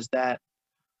if there's that,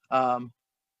 but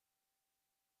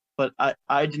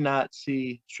I did not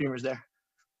see streamers there.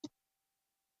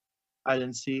 I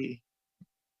didn't see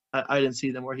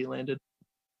them where he landed.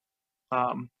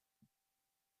 But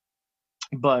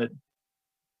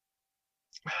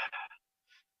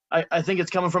I think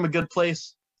it's coming from a good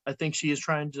place. I think she is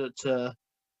trying to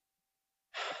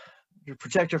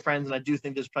protect her friends, and I do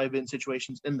think there's probably been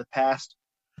situations in the past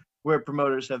where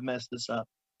promoters have messed this up.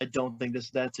 I don't think this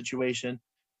is that situation.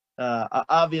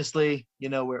 Obviously, you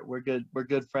know, we're good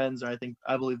friends. I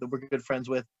believe that we're good friends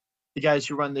with the guys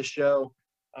who run this show.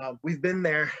 We've been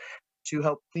there to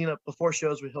help clean up before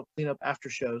shows. We help clean up after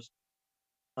shows.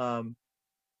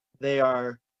 They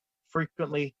are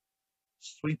frequently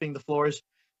sweeping the floors,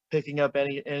 picking up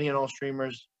any and all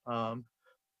streamers. Yeah,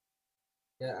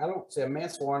 I don't see.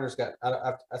 Mance Warner's got.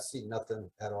 I see nothing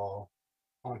at all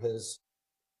on his.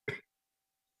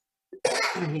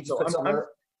 He So puts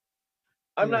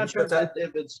I'm not sure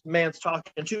if it's Mance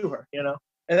talking to her, you know,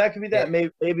 and that could be that. Yeah.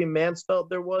 Maybe Mance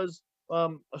felt there was a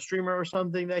streamer or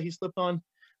something that he slipped on.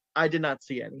 I did not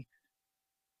see any.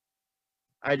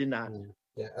 I did not.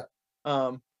 Yeah.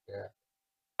 Yeah.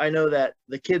 I know that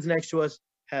the kids next to us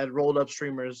had rolled up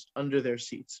streamers under their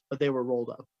seats, but they were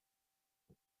rolled up.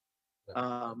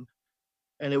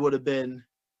 And it would have been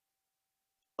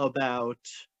about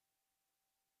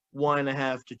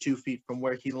 1.5 to 2 feet from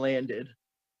where he landed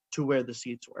to where the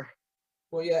seats were.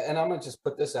 Well, yeah, and I'm gonna just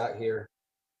put this out here.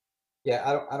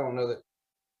 Yeah, I don't know that,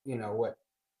 you know what.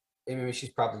 I mean,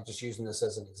 she's probably just using this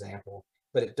as an example,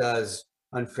 but it does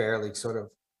unfairly sort of,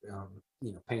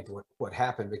 you know, paint what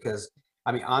happened, because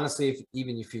I mean, honestly,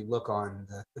 if you look on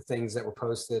the things that were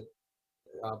posted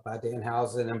by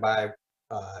Danhausen and by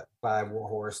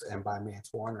Warhorse and by Mance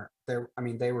Warner,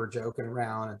 they were joking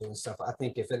around and doing stuff. I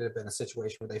think if it had been a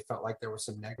situation where they felt like there was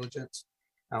some negligence,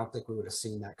 I don't think we would have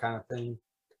seen that kind of thing.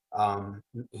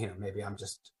 You know, maybe I'm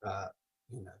just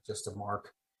you know, just a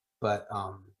mark, but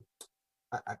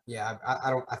I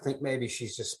think maybe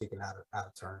she's just speaking out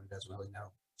of turn, doesn't really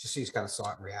know. She's kind of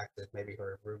saw it and reacted, maybe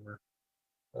heard a rumor,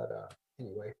 but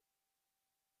anyway,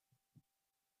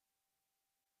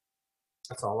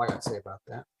 that's all I got to say about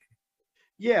that.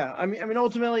 Yeah, I mean,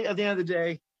 ultimately, at the end of the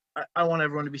day, I want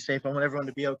everyone to be safe. I want everyone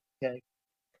to be okay.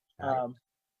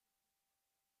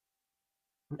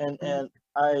 And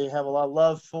I have a lot of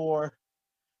love for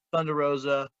Thunder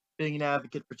Rosa, being an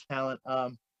advocate for talent. I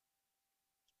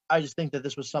just think that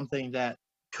this was something that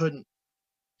couldn't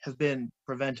have been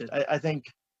prevented. I think.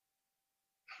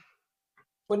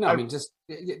 Well, no, I mean, just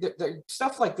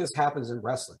stuff like this happens in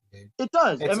wrestling, dude. It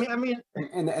does. I mean,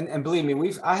 and believe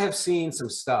me, I have seen some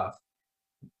stuff.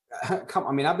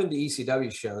 I mean, I've been to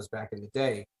ECW shows back in the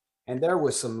day, and there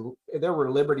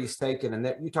were liberties taken, and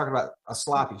that you talking about a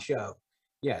sloppy show.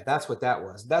 Yeah, that's what that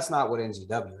was. That's not what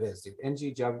NGW is, dude.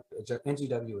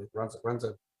 NGW runs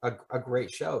a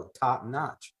great show, top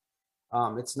notch.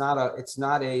 It's not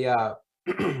a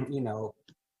you know,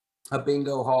 a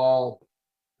bingo hall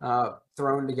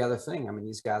thrown together thing. I mean,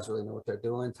 these guys really know what they're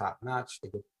doing, top notch.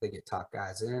 They get top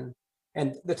guys in,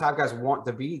 and the top guys want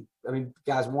to be. I mean,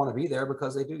 guys want to be there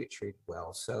because they do get treated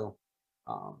well. So,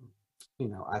 um, you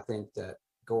know, I think that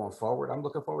going forward, I'm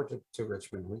looking forward to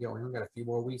Richmond. We got a few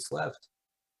more weeks left,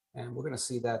 and we're going to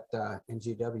see that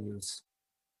NGW's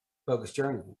bogus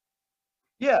journey.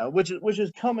 Yeah, which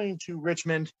is coming to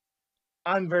Richmond.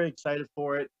 I'm very excited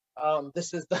for it.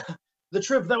 This is the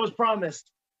trip that was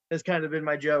promised, has kind of been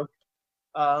my joke.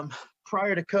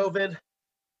 Prior to COVID,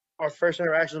 our first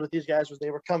interactions with these guys was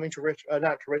they were coming to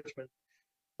not to Richmond,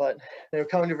 but they were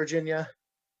coming to Virginia,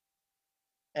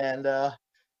 and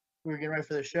we were getting ready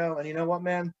for the show. And you know what,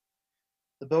 man?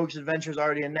 The Bogus Adventure is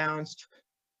already announced.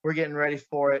 We're getting ready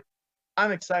for it.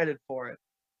 I'm excited for it.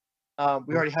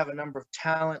 We already have a number of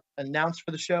talent announced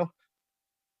for the show.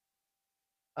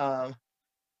 So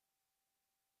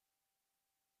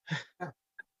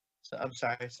I'm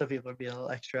sorry, some people are being a little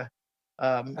extra.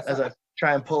 As I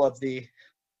try and pull up the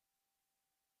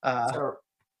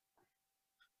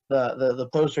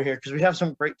poster here, because we have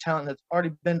some great talent that's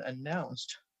already been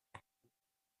announced.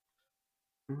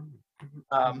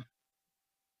 Our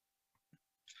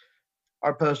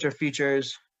poster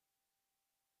features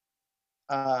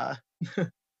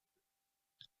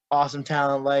awesome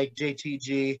talent like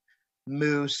JTG,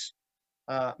 Moose,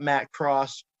 Matt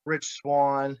Cross, Rich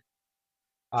Swan.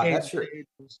 That's your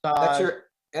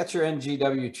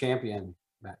NGW champion,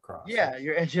 Matt Cross. Yeah,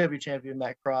 your NGW champion,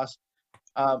 Matt Cross.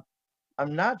 I'm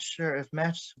not sure if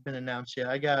matches have been announced yet.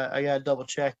 I gotta double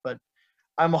check, but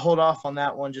I'm gonna hold off on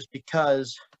that one just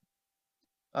because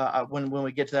when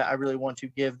we get to that, I really want to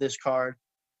give this card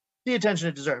the attention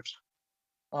it deserves.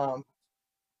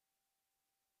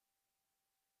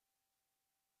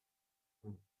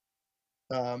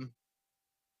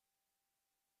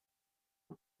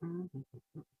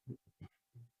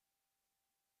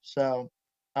 So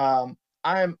I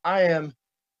am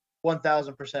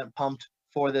 1000% pumped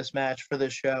for this match, for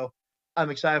this show. I'm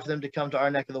excited for them to come to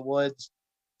our neck of the woods.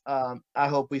 I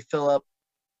hope we fill up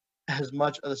as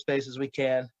much of the space as we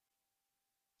can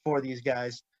for these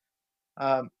guys.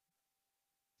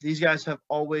 These guys have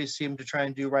always seemed to try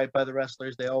and do right by the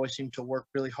wrestlers. They always seem to work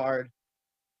really hard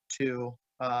to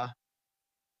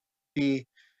be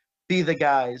the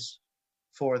guys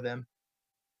for them.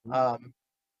 All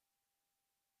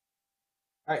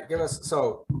right, go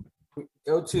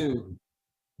to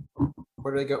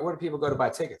where do they go? Where do people go to buy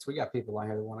tickets? We got people on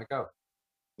here that want to go.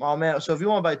 Oh man, so if you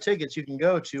want to buy tickets, you can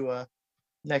go to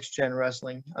Next Gen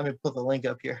Wrestling. I'm gonna put the link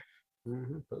up here.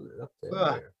 Put it up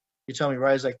there. You tell me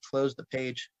right as I closed the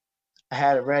page. I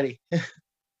had it ready. Oh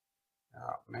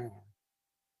man.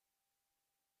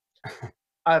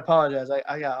 I apologize.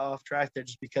 I got off track there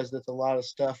just because there's a lot of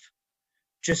stuff.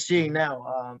 Just seeing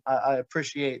now, I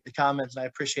appreciate the comments and I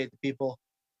appreciate the people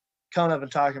coming up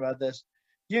and talking about this.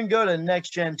 You can go to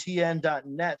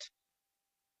nextgentn.net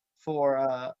for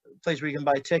a place where you can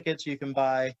buy tickets, you can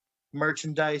buy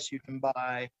merchandise, you can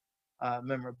buy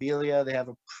memorabilia. They have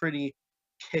a pretty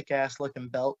kick-ass looking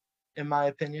belt, in my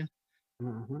opinion.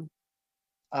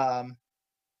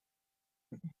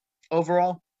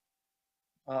 Overall,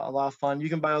 a lot of fun. You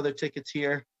can buy all their tickets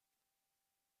here.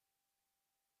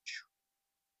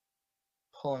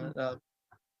 Pulling it up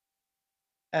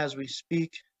as we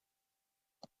speak,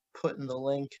 putting the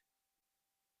link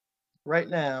right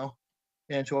now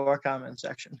into our comment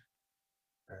section.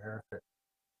 Perfect.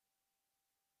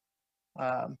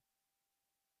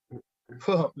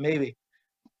 Maybe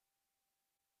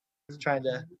it's trying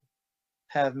to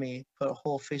have me put a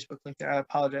whole Facebook link there. I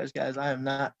apologize, guys. I am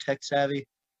not tech savvy,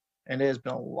 and it has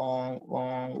been a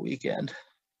long weekend.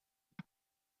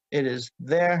 It is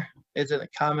there. It's in the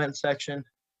comment section.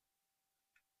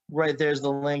 Right there's the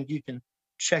link. You can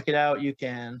check it out. You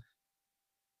can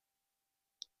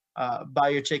buy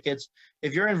your tickets.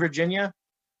 If you're in Virginia,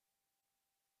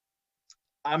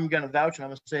 I'm going to vouch and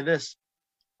I'm going to say this.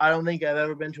 I don't think I've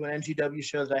ever been to an NGW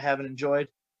show that I haven't enjoyed.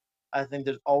 I think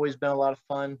there's always been a lot of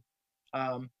fun.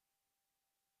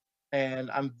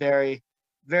 And I'm very,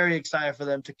 very excited for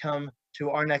them to come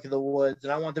to our neck of the woods.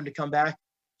 And I want them to come back.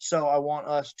 So I want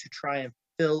us to try and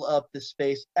fill up the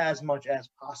space as much as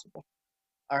possible.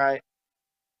 All right.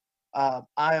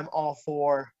 I am all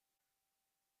for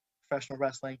professional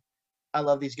wrestling. I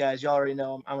love these guys. You already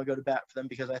know them. I'm going to go to bat for them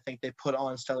because I think they put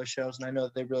on stellar shows, and I know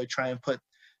that they really try and put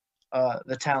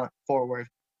the talent forward.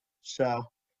 So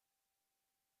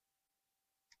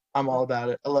I'm all about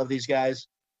it. I love these guys.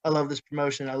 I love this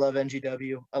promotion. I love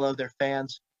NGW. I love their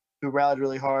fans. who rallied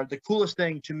really hard. The coolest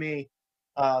thing to me,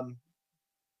 and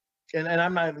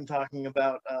I'm not even talking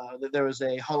about that there was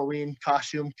a Halloween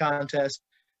costume contest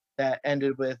that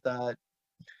ended with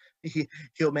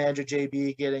heel manager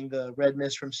JB getting the red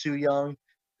mist from Su Young,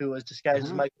 who was disguised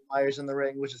as Michael Myers in the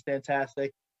ring, which is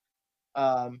fantastic.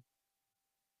 And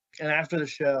after the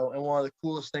show, and one of the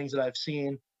coolest things that I've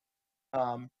seen,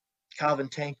 Calvin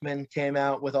Tankman came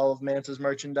out with all of Mance's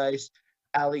merchandise.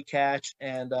 Ali Catch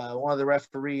and one of the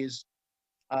referees,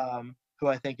 who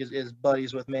I think is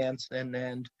buddies with Mance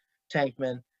and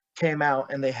Tankman, came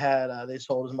out, and they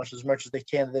sold as much merch as they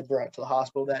can that they brought to the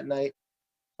hospital that night.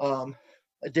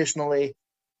 Additionally,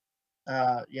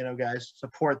 guys,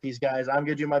 support these guys. I'm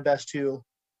going to do my best to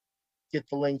get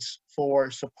the links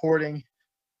for supporting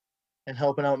and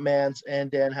helping out Mance and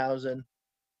Danhausen.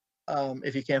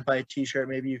 If you can't buy a t-shirt,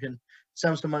 maybe you can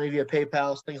send some money via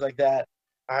PayPal, things like that.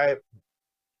 All right.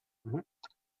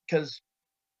 Because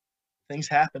things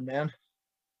happen, man.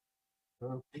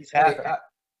 Things happen.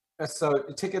 So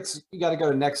tickets, you got to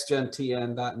go to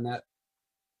nextgentn.net.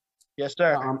 Yes,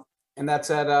 sir. And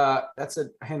that's at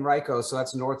Henrico, so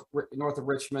that's north of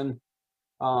Richmond.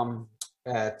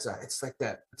 It's like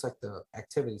the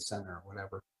activity center or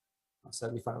whatever.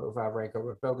 7505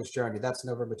 Ranco Bogus Journey. That's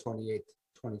November 28th,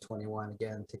 2021.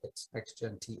 Again, tickets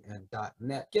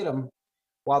nextgentn.net. Get them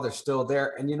while they're still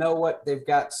there. And you know what? They've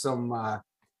got some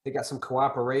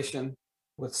cooperation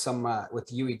with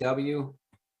with UEW.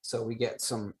 So we get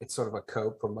some. It's sort of a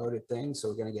co-promoted thing. So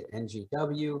we're gonna get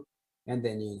NGW, and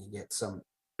then you get some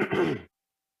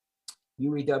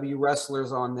UEW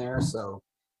wrestlers on there. So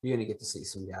you're gonna get to see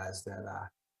some guys that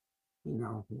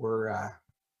we're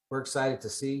excited to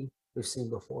see. We've seen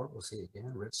before. We'll see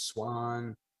again. Rich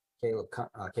Swann, Caleb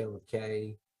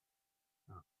K.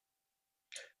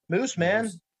 Moose, man.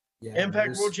 Yeah, Impact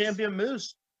Moose. World Champion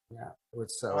Moose. Yeah.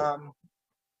 So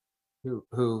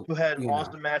who had an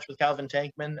awesome match with Calvin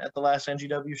Tankman at the last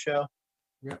NGW show.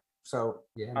 Yeah. So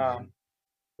yeah,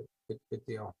 good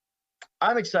deal.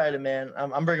 I'm excited, man.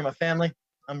 I'm bringing my family.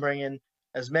 I'm bringing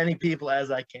as many people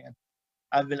as I can.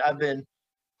 I've been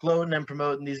gloating and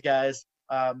promoting these guys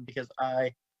because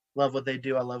I love what they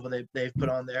do. I love what they've put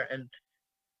on there. And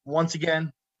once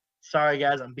again, sorry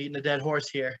guys, I'm beating a dead horse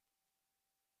here.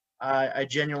 I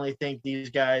genuinely think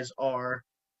these guys are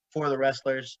for the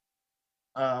wrestlers.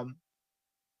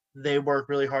 They work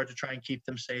really hard to try and keep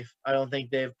them safe. I don't think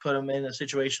they've put them in a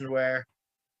situation where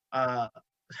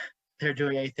they're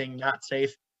doing anything not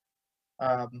safe.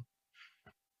 I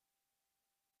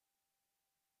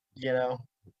don't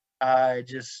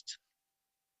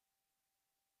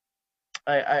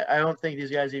think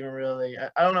these guys even really,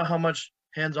 I don't know how much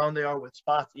hands-on they are with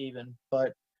spots even,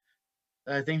 but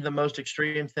I think the most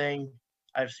extreme thing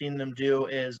I've seen them do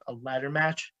is a ladder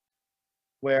match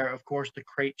where, of course, the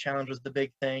crate challenge was the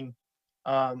big thing.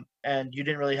 And you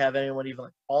didn't really have anyone even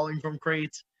falling from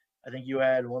crates. I think you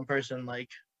had one person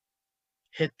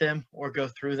hit them or go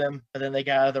through them, but then they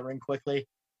got out of the ring quickly.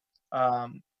 I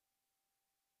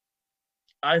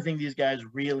think these guys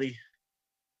really,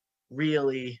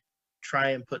 really try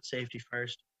and put safety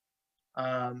first.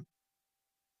 All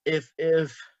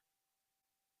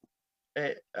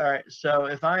right, so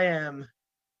if I am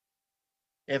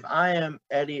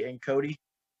Eddie and Cody,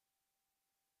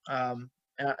 and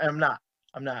I'm not,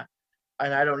 and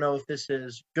I don't know if this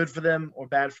is good for them or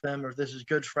bad for them, or if this is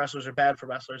good for wrestlers or bad for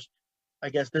wrestlers. I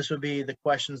guess this would be the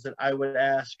questions that I would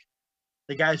ask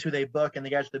the guys who they book and the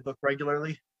guys who they book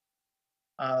regularly.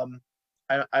 I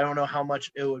don't know how much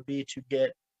it would be to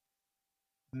get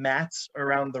mats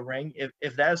around the ring.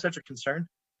 If that is such a concern,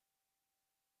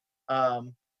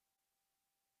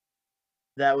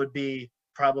 that would be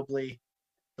probably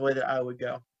the way that I would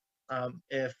go.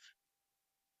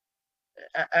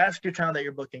 Ask your town that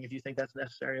you're booking if you think that's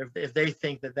necessary, if they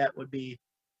think that would be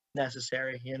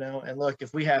necessary, and look,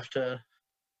 if we have to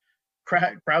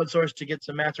crowdsource to get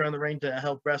some mats around the ring to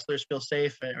help wrestlers feel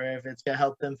safe, or if it's going to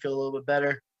help them feel a little bit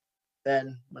better,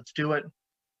 then let's do it.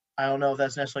 I don't know if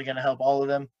that's necessarily going to help all of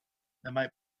them. That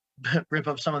might rip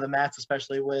up some of the mats,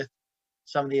 especially with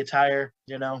some of the attire,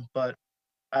 but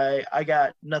I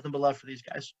got nothing but love for these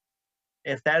guys.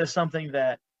 If that is something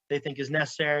that they think is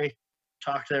necessary,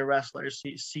 talk to their wrestlers,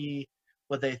 see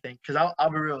what they think. Because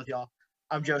I'll be real with y'all.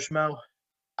 I'm Joe Schmo.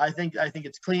 I think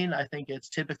it's clean. I think it's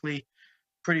typically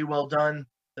pretty well done,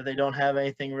 that they don't have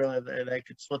anything really that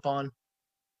could slip on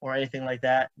or anything like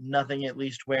that. Nothing, at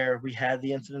least, where we had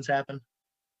the incidents happen.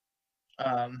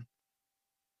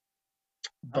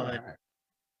 But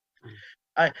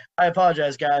I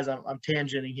apologize, guys. I'm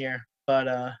tangenting here, but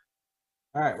all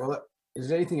right. Well, is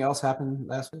there anything else happened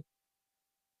last week?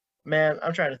 Man,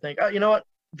 I'm trying to think. You know what?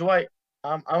 Dwight,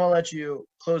 I'm gonna let you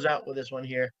close out with this one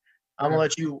here. I'm gonna Okay.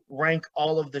 let you rank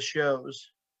all of the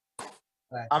shows. Glad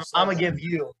you I'm said gonna that. give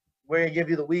you. We're gonna give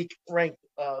you the week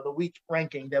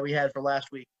ranking that we had for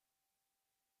last week.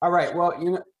 All right. Well,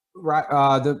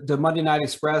 right. The Monday Night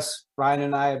Express. Ryan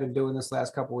and I have been doing this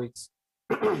last couple weeks,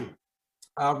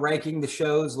 ranking the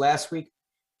shows last week.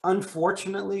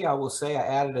 Unfortunately, I will say I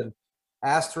added an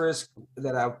asterisk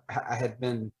that I had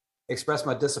been expressed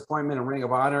my disappointment in Ring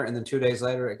of Honor, and then 2 days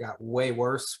later it got way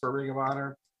worse for Ring of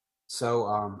Honor.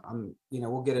 So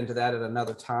we'll get into that at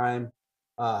another time.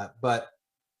 But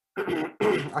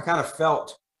I kind of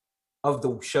felt of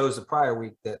the shows the prior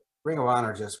week that Ring of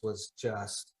Honor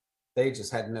they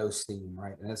just had no steam,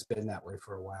 right? And it's been that way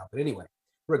for a while. But anyway,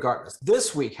 regardless,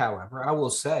 this week, however, I will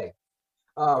say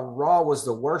Raw was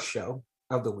the worst show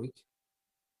of the week.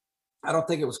 I don't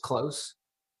think it was close.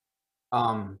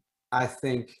 I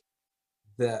think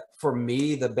that for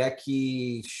me, the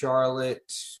Becky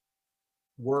Charlotte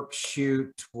work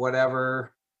shoot,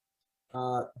 whatever,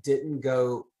 didn't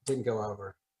go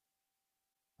over.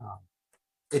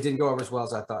 It didn't go over as well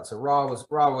as I thought. So Raw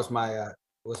was my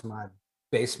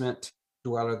basement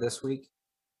dweller this week.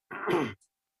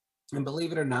 And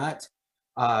believe it or not,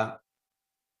 I'm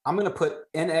going to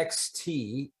put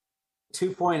NXT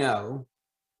 2.0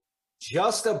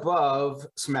 just above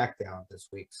SmackDown this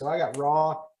week. So I got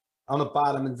Raw on the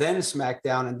bottom and then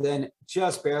SmackDown and then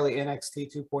just barely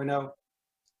NXT 2.0.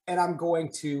 And I'm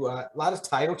going to a lot of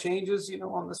title changes,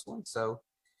 on this one. So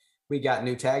we got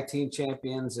new tag team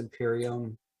champions,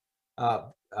 Imperium,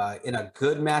 in a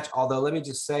good match. Although let me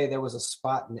just say there was a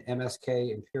spot in the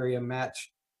MSK Imperium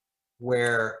match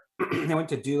where they went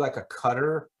to do like a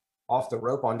cutter off the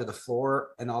rope onto the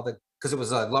floor and because it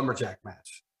was a lumberjack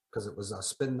match, because it was a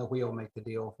spin the wheel, make the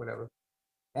deal, whatever.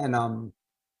 And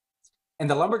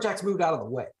the lumberjacks moved out of the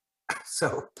way.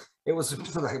 So it was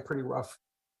like a pretty rough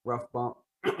bump.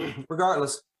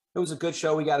 Regardless, it was a good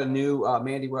show. We got a new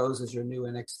Mandy Rose as your new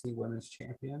NXT Women's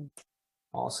Champion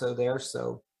also there.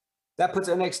 So that puts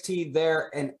NXT there.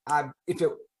 And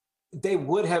they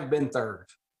would have been third.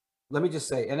 Let me just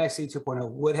say NXT 2.0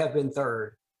 would have been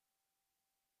third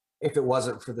if it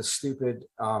wasn't for the stupid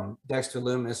Dexter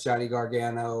Lumis, Johnny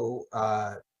Gargano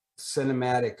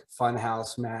cinematic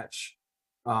funhouse match.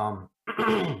 I'm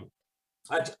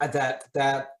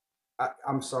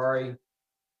sorry.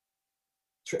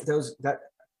 That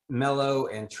Mello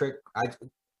and Trick,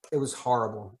 it was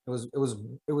horrible. It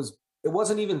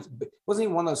wasn't even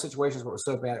one of those situations where it was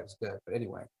so bad it was good. But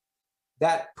anyway,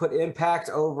 that put Impact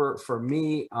over for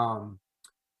me. I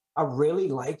really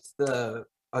liked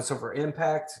so for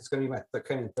Impact, it's going to be my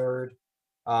third.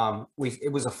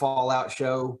 It was a fallout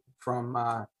show from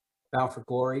Bound for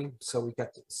Glory, so we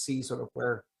got to see sort of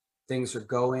where things are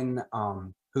going,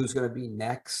 who's going to be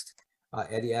next.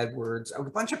 Eddie Edwards, a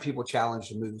bunch of people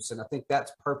challenged Moose, and I think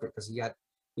that's perfect because you got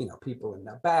people in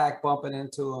the back bumping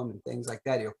into him and things like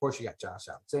that. Of course, you got Josh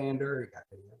Alexander, you got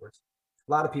Eddie Edwards,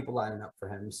 a lot of people lining up for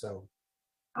him. So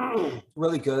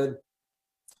really good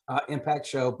Impact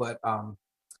show, but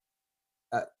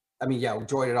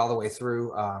enjoyed it all the way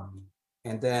through.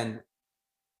 And then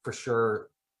for sure,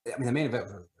 the main event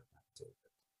was really good too.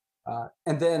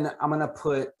 And then I'm gonna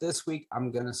put this week.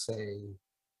 I'm gonna say.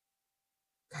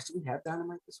 Gosh, did we have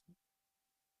Dynamite this week?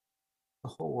 The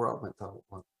whole world went to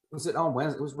one. Was it on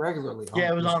Wednesday? It was regularly on.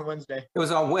 Yeah, it was on Wednesday. It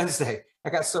was on Wednesday. I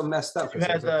got so messed up. You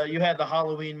had the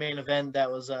Halloween main event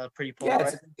that was pretty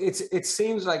polarizing. Yeah, it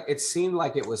seemed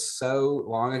like it was so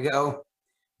long ago,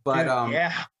 but Dude,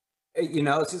 yeah.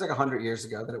 It seems like 100 years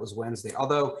ago that it was Wednesday.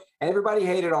 Although, and everybody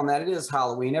hated on that. It is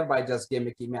Halloween. Everybody does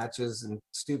gimmicky matches and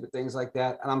stupid things like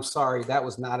that. And I'm sorry, that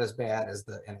was not as bad as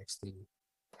the NXT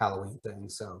Halloween thing.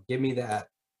 So give me that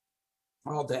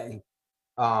all day.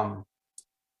 But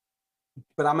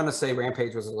I'm going to say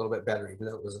Rampage was a little bit better, even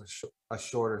though it was a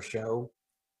shorter show.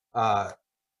 God,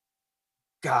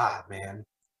 man,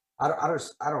 I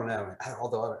don't know.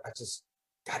 Although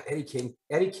God,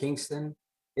 Eddie Kingston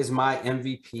is my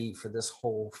MVP for this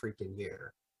whole freaking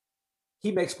year.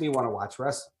 He makes me want to watch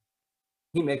wrestling.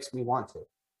 He makes me want to,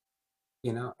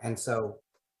 and so,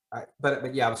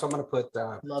 but yeah. So I'm going to put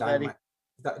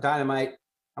Dynamite.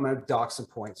 I'm going to dock some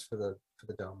points for the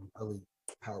Dome Elite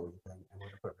Halloween thing. I'm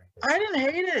going to put Rampage. I didn't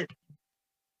hate it.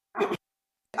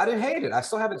 I didn't hate it. I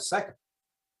still have it second.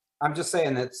 I'm just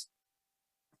saying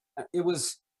it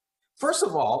was. First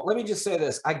of all, let me just say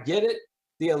this. I get it.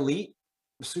 The Elite,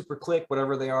 Super Click,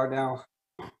 whatever they are now.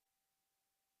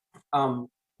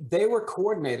 They were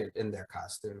coordinated in their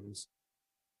costumes.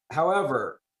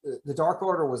 However, the Dark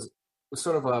Order was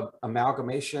sort of a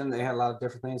amalgamation. They had a lot of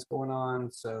different things going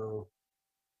on. So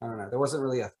I don't know. There wasn't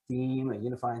really a theme, a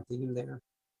unifying theme there.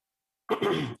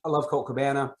 I love Colt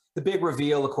Cabana. The big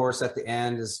reveal, of course, at the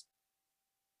end is,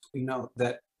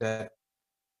 that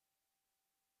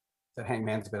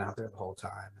Hangman's been out there the whole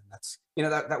time, and that's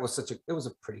that was it was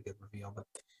a pretty good reveal. But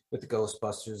with the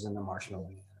Ghostbusters and the Marshmallow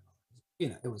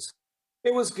Man, it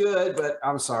was good. But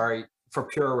I'm sorry, for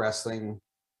pure wrestling,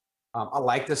 I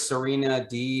like the Serena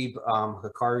Deeb,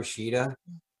 Hikaru Shida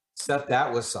stuff.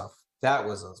 That was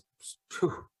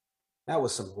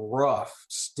some rough,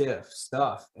 stiff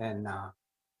stuff, and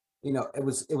it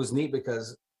was neat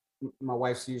because my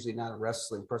wife's usually not a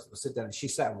wrestling person to sit down, and she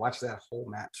sat and watched that whole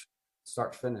match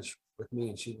start to finish with me,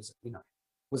 and she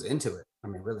was into it. I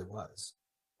mean, really was,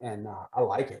 and I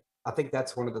like it. I think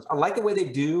that's one of those. I like the way they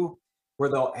do where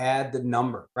they'll add the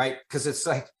number, right? Because it's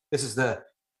like this is the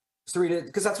Serena,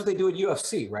 because that's what they do at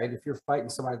UFC, right? If you're fighting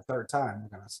somebody the third time,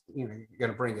 you're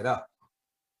gonna bring it up.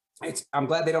 I'm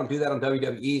glad they don't do that on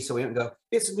WWE, so we don't go,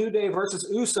 it's New Day versus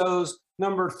Usos,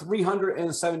 number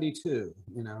 372,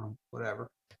 whatever.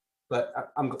 But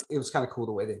it was kind of cool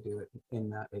the way they do it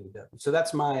in AEW. So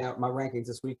that's my rankings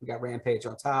this week. We got Rampage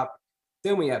on top.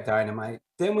 Then we have Dynamite.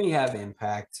 Then we have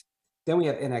Impact. Then we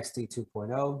have NXT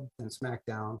 2.0, then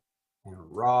SmackDown, and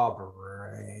Raw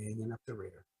bringing up the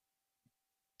rear.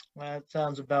 Well, that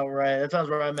sounds about right. That sounds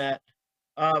where I'm at.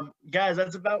 Guys,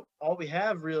 that's about all we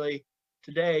have really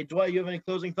today. Dwight, you have any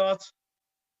closing thoughts?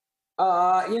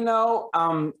 I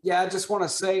just want to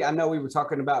say, I know we were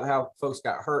talking about how folks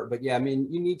got hurt, but yeah, I mean,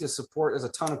 you need to support. There's a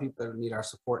ton of people that need our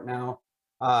support now.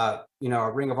 Our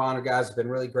Ring of Honor guys have been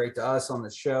really great to us on the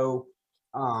show.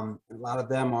 A lot of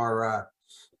them are,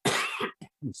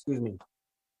 excuse me,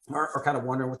 are kind of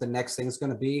wondering what the next thing's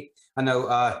going to be. I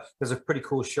know there's a pretty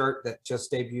cool shirt that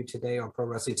just debuted today on Pro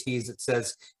Wrestling Tees that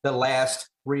says "The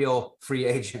Last Real Free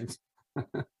Agent."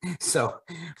 So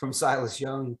from Silas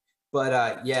Young.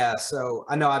 But so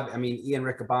I know, I mean, Ian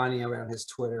Riccaboni around his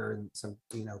Twitter, and some,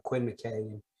 Quinn McKay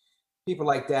and people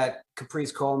like that.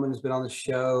 Caprice Coleman has been on the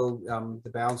show, the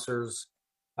Bouncers,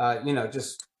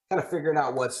 just kind of figuring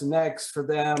out what's next for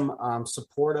them.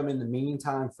 Support them in the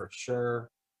meantime for sure.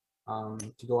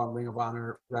 If you go on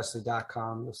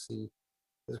ringofhonorwrestling.com, you'll see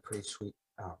there's a pretty sweet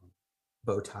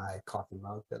bow tie coffee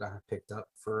mug that I picked up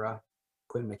for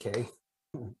Quinn McKay.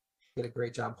 Did a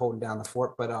great job holding down the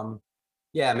fort, but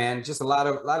yeah, man, just a lot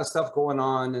of stuff going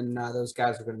on, and those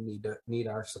guys are going to need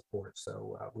our support.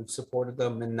 So we've supported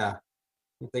them, and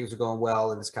things are going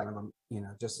well, and it's kind of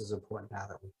just as important now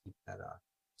that we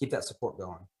keep that support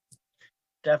going.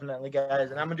 Definitely,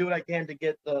 guys, and I'm gonna do what I can to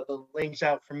get the links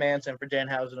out for Mance and for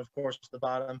Danhausen, of course, the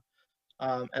bottom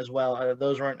as well.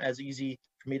 Those weren't as easy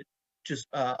for me to just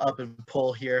up and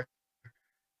pull here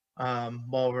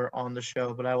while we're on the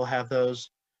show, but I will have those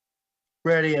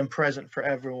ready and present for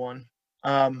everyone.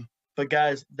 But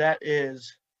guys, that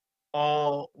is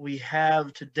all we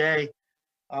have today.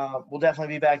 We'll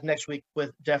definitely be back next week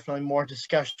with definitely more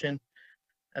discussion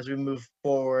as we move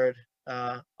forward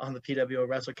on the PWO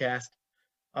WrestleCast.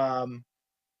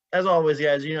 As always,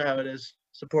 guys, you know how it is.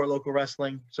 Support local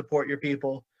wrestling, support your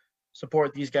people,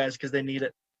 support these guys because they need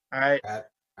it. All right.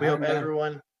 We hope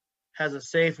everyone has a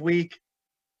safe week.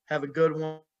 Have a good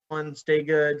one. Stay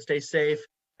good, stay safe.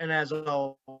 And as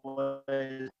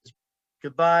always,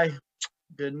 goodbye,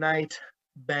 good night,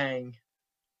 bang.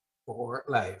 For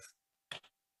life.